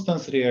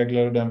konstens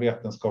regler och den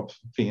vetenskap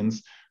som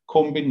finns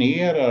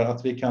kombinerar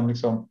att vi kan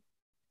liksom,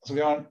 alltså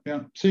vi har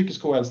en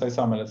psykisk ohälsa i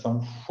samhället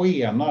som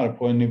skenar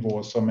på en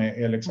nivå som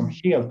är liksom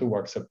helt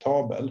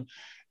oacceptabel.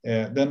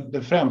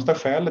 Det främsta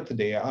skälet till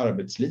det är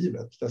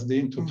arbetslivet. Alltså det är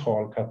en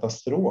total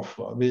katastrof.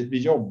 Va?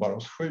 Vi jobbar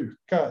oss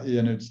sjuka i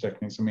en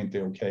utsträckning som inte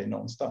är okej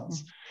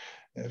någonstans.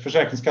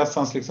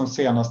 Försäkringskassans liksom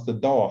senaste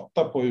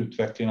data på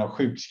utvecklingen av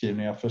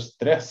sjukskrivningar för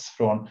stress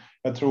från,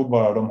 jag tror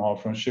bara de har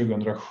från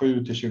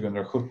 2007 till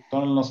 2017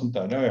 eller något sånt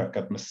där, det har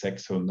ökat med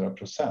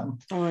 600%.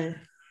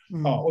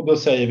 Ja, och då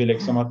säger vi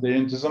liksom att det är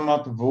inte som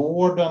att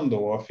vården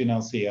då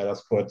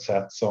finansieras på ett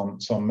sätt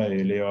som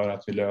möjliggör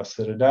att vi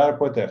löser det där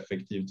på ett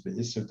effektivt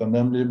vis, utan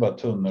den blir bara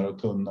tunnare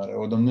och tunnare.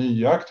 Och de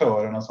nya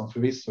aktörerna som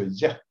förvisso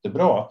är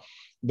jättebra,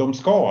 de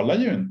skalar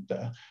ju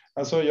inte.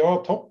 Alltså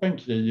jag toppen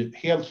Kry,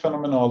 helt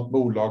fenomenalt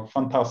bolag,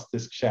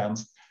 fantastisk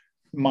tjänst.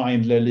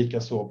 Mindler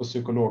lika så på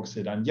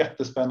psykologsidan,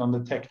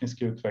 jättespännande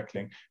teknisk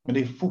utveckling, men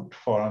det är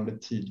fortfarande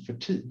tid för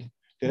tid.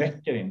 Det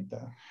räcker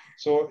inte.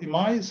 Så i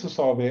maj så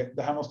sa vi,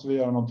 det här måste vi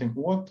göra någonting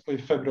åt. Och i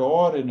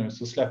februari nu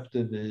så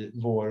släppte vi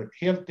vår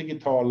helt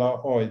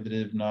digitala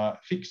AI-drivna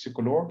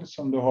fickpsykolog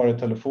som du har i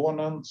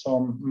telefonen,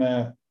 som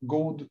med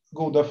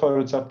goda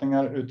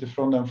förutsättningar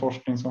utifrån den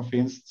forskning som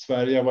finns.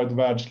 Sverige har varit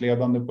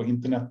världsledande på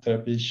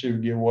internetterapi i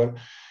 20 år.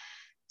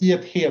 I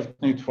ett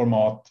helt nytt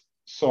format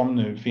som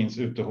nu finns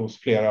ute hos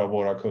flera av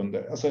våra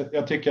kunder. Alltså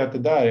jag tycker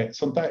att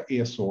sånt där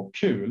är så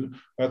kul.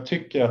 Och jag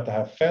tycker att det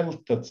här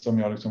fältet som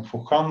jag liksom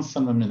får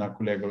chansen med mina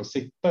kollegor att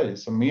sitta i,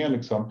 som är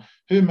liksom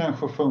hur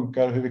människor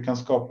funkar, hur vi kan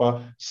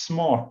skapa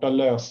smarta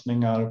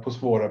lösningar på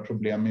svåra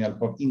problem med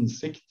hjälp av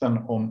insikten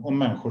om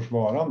människors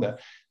varande.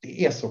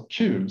 Det är så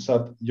kul så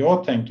att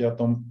jag tänker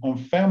att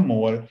om 5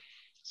 år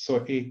så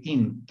är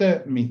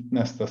inte mitt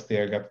nästa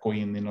steg att gå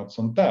in i något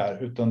sånt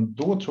där, utan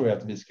då tror jag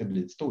att vi ska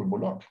bli ett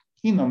storbolag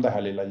inom det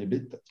här lilla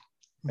gebitet.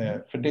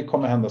 För det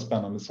kommer hända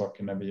spännande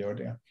saker när vi gör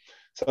det.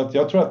 Så att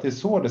jag tror att det är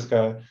så det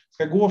ska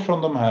gå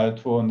från de här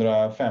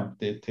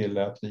 250 till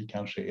att vi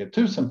kanske är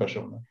 1000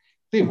 personer.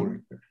 Det vore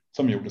kul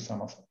som gjorde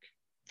samma sak.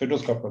 För då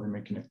skapar vi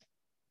mycket nytt.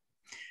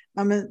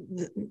 Ja, men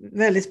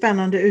väldigt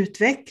spännande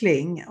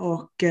utveckling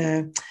och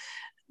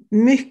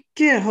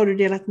mycket har du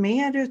delat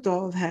med dig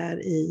av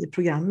här i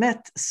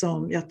programmet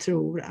som jag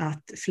tror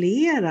att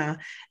flera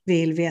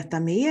vill veta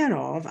mer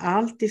av.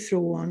 Allt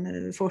ifrån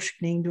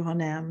forskning du har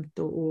nämnt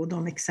och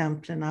de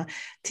exemplen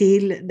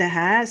till det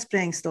här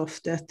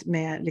sprängstoftet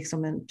med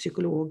liksom en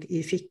psykolog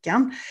i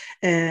fickan.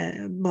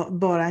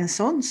 Bara en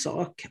sån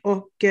sak.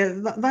 Och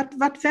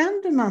vart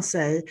vänder man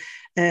sig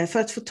för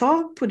att få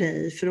tag på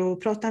dig för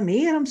att prata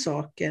mer om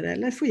saker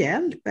eller få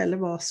hjälp eller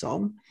vad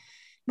som?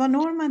 Var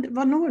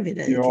når vi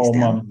dig,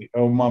 Christian?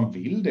 Om man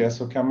vill det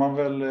så kan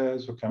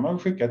man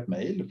skicka ett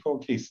mejl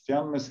på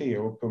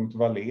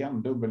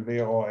christian.co.wallén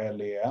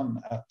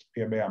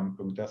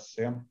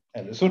walen@pbm.se,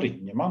 eller så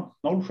ringer man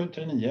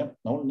 0739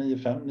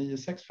 095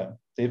 965.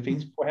 Det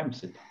finns på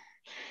hemsidan.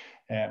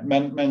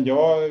 Men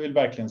jag vill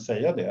verkligen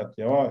säga det att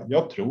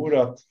jag tror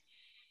att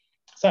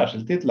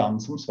särskilt i ett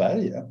land som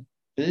Sverige,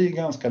 vi är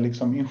ganska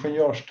liksom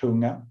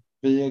ingenjörstunga.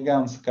 Vi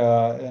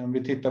är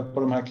vi tittar på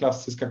de här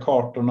klassiska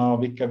kartorna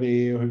och vilka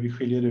vi är och hur vi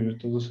skiljer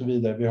ut och så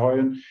vidare. Vi har ju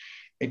en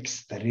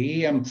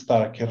extremt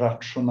stark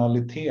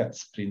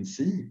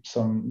rationalitetsprincip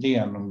som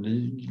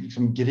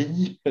liksom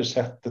griper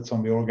sättet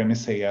som vi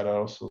organiserar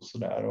oss och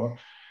sådär. Och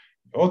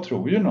jag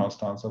tror ju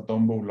någonstans att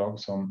de bolag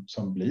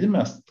som blir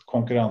mest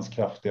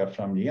konkurrenskraftiga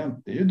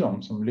framgent, det är ju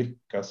de som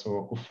lyckas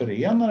och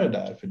förena det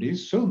där. För det är ju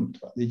sunt,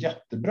 va? Det är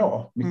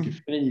jättebra.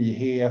 Mycket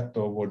frihet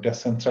och vår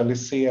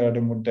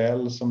decentraliserade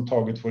modell som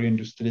tagit vår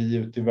industri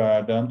ut i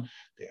världen.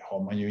 Det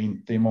har man ju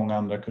inte i många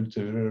andra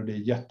kulturer och det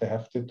är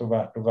jättehäftigt och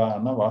värt att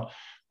värna. Va?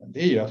 Men det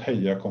är ju att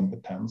höja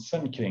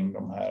kompetensen kring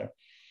de här,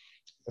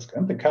 jag ska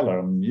inte kalla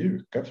dem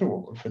mjuka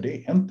frågor, för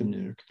det är inte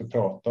mjukt att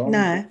prata om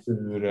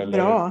kultur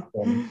eller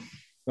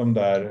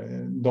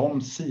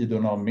de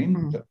sidorna av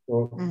myntet.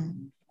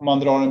 Om man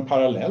drar en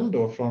parallell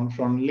då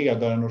från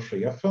ledaren och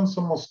chefen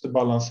som måste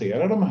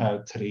balansera de här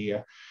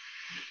 3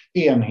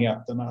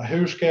 enheterna.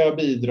 Hur ska jag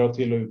bidra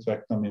till att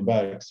utveckla min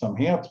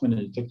verksamhet med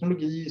ny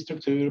teknologi,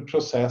 struktur,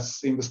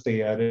 process,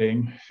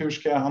 investering? Hur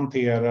ska jag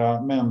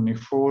hantera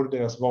människor,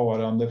 deras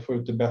varande, få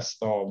ut det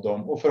bästa av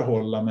dem och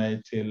förhålla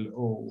mig till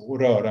och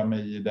röra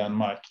mig i den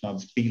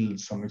marknadsbild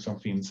som liksom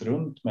finns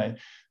runt mig?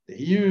 Det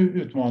är ju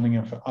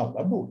utmaningen för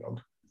alla bolag.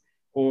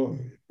 Och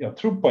jag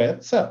tror på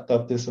ett sätt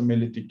att det som är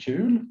lite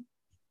kul,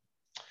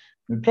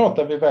 nu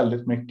pratar vi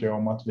väldigt mycket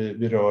om att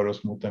vi rör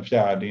oss mot den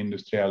 4:e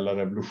industriella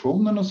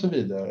revolutionen och så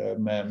vidare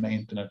med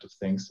Internet of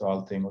Things och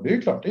allting. Och det är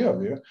ju klart, det gör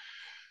vi ju.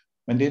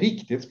 Men det är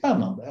riktigt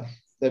spännande.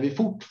 Där vi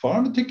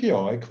fortfarande, tycker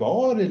jag, är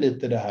kvar i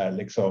lite det här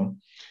liksom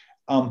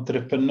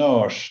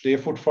entreprenörs. Det är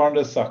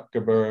fortfarande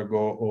Zuckerberg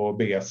och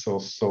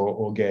Bezos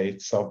och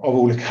Gates av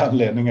olika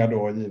anledningar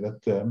då,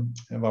 givet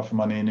varför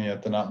man är i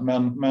nyheterna.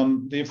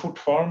 Men det är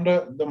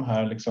fortfarande de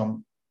här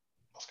liksom,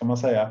 vad ska man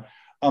säga,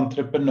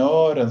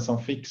 entreprenören som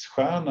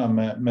fixstjärna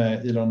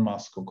med Elon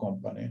Musk och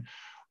company.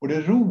 Och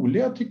det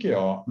roliga tycker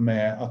jag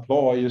med att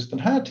vara i just den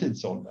här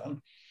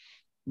tidsåldern,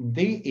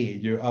 det är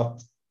ju att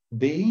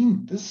det är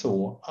inte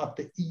så att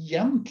det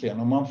egentligen,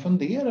 om man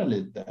funderar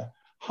lite,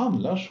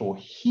 handlar så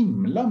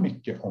himla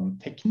mycket om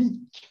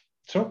teknik,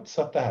 trots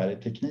att det här är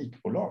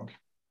teknikbolag.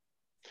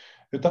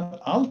 Utan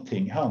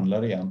allting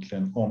handlar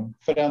egentligen om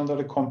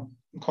förändrade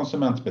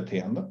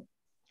konsumentbeteende.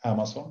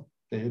 Amazon,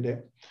 det är ju det.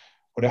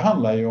 Och det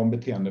handlar ju om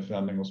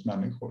beteendeförändring hos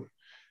människor.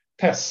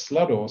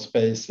 Tesla då,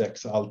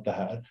 SpaceX, allt det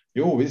här.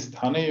 Jo visst,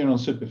 han är ju någon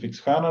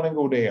superfixstjärna, den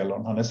gode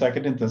Elon. Han är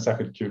säkert inte en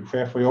särskilt kul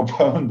chef att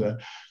jobba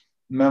under.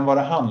 Men vad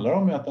det handlar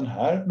om är att den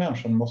här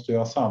människan måste ju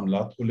ha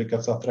samlat och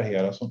lyckats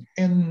attrahera som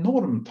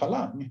enorm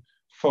talang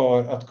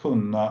för att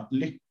kunna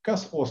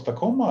lyckas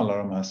åstadkomma alla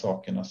de här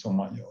sakerna som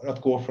man gör.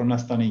 Att gå från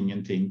nästan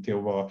ingenting till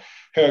att vara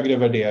högre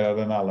värderad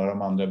än alla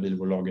de andra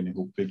bilbolagen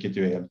ihop, vilket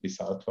ju är helt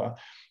bisarrt, va?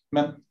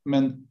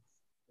 Men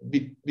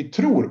vi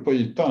tror på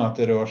ytan att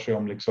det rör sig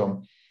om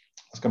liksom,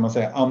 ska man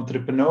säga,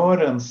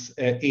 entreprenörens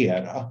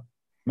era.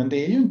 Men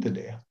det är ju inte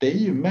det. Det är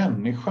ju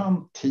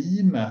människan,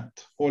 teamet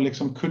och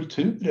liksom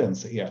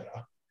kulturens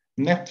era.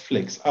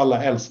 Netflix,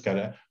 alla älskar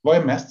det. Vad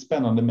är mest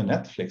spännande med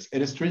Netflix? Är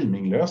det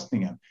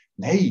streaminglösningen?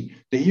 Nej,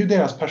 det är ju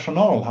deras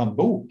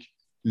personalhandbok.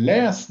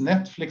 Läs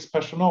Netflix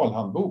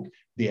personalhandbok.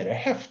 Det är det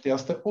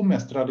häftigaste och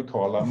mest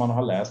radikala man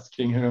har läst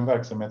kring hur en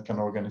verksamhet kan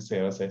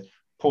organisera sig.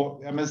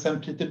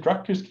 Sen Peter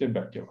Drucker skrev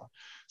böcker. Va?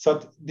 Så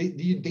att det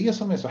är ju det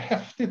som är så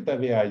häftigt där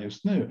vi är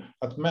just nu.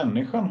 Att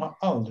människan har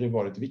aldrig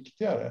varit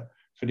viktigare.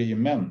 För det är ju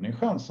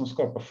människan som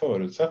skapar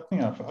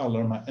förutsättningar för alla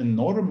de här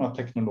enorma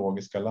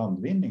teknologiska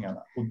landvinningarna.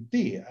 Och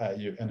det är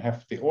ju en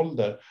häftig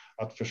ålder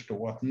att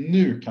förstå att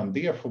nu kan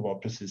det få vara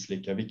precis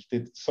lika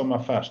viktigt som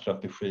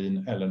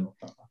affärsstrategin eller något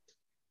annat.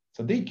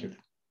 Så det är kul.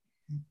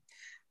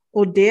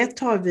 Och det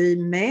tar vi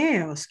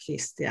med oss,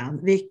 Christian.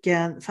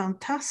 Vilken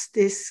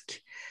fantastisk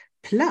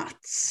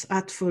plats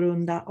att få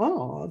runda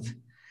av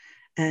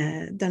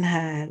det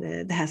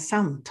här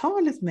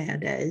samtalet med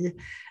dig.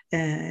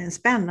 En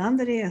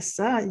spännande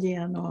resa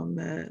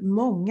genom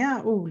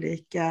många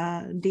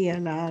olika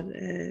delar,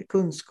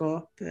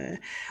 kunskap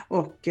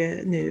och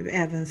nu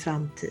även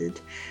framtid.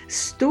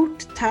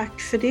 Stort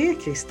tack för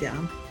det,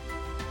 Christian.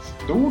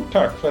 Stort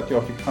tack för att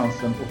jag fick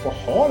chansen att få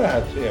ha det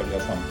här trevliga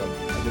samtalet.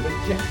 Det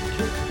var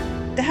jättekul.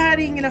 Det här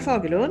är Ingela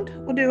Fagerlund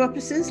och du har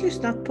precis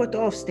lyssnat på ett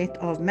avsnitt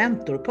av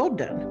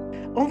Mentorpodden.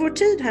 Om vår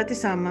tid här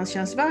tillsammans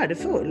känns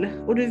värdefull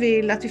och du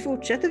vill att vi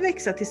fortsätter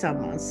växa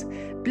tillsammans,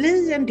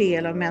 bli en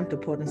del av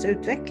Mentorpoddens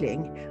utveckling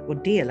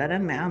och dela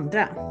den med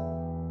andra.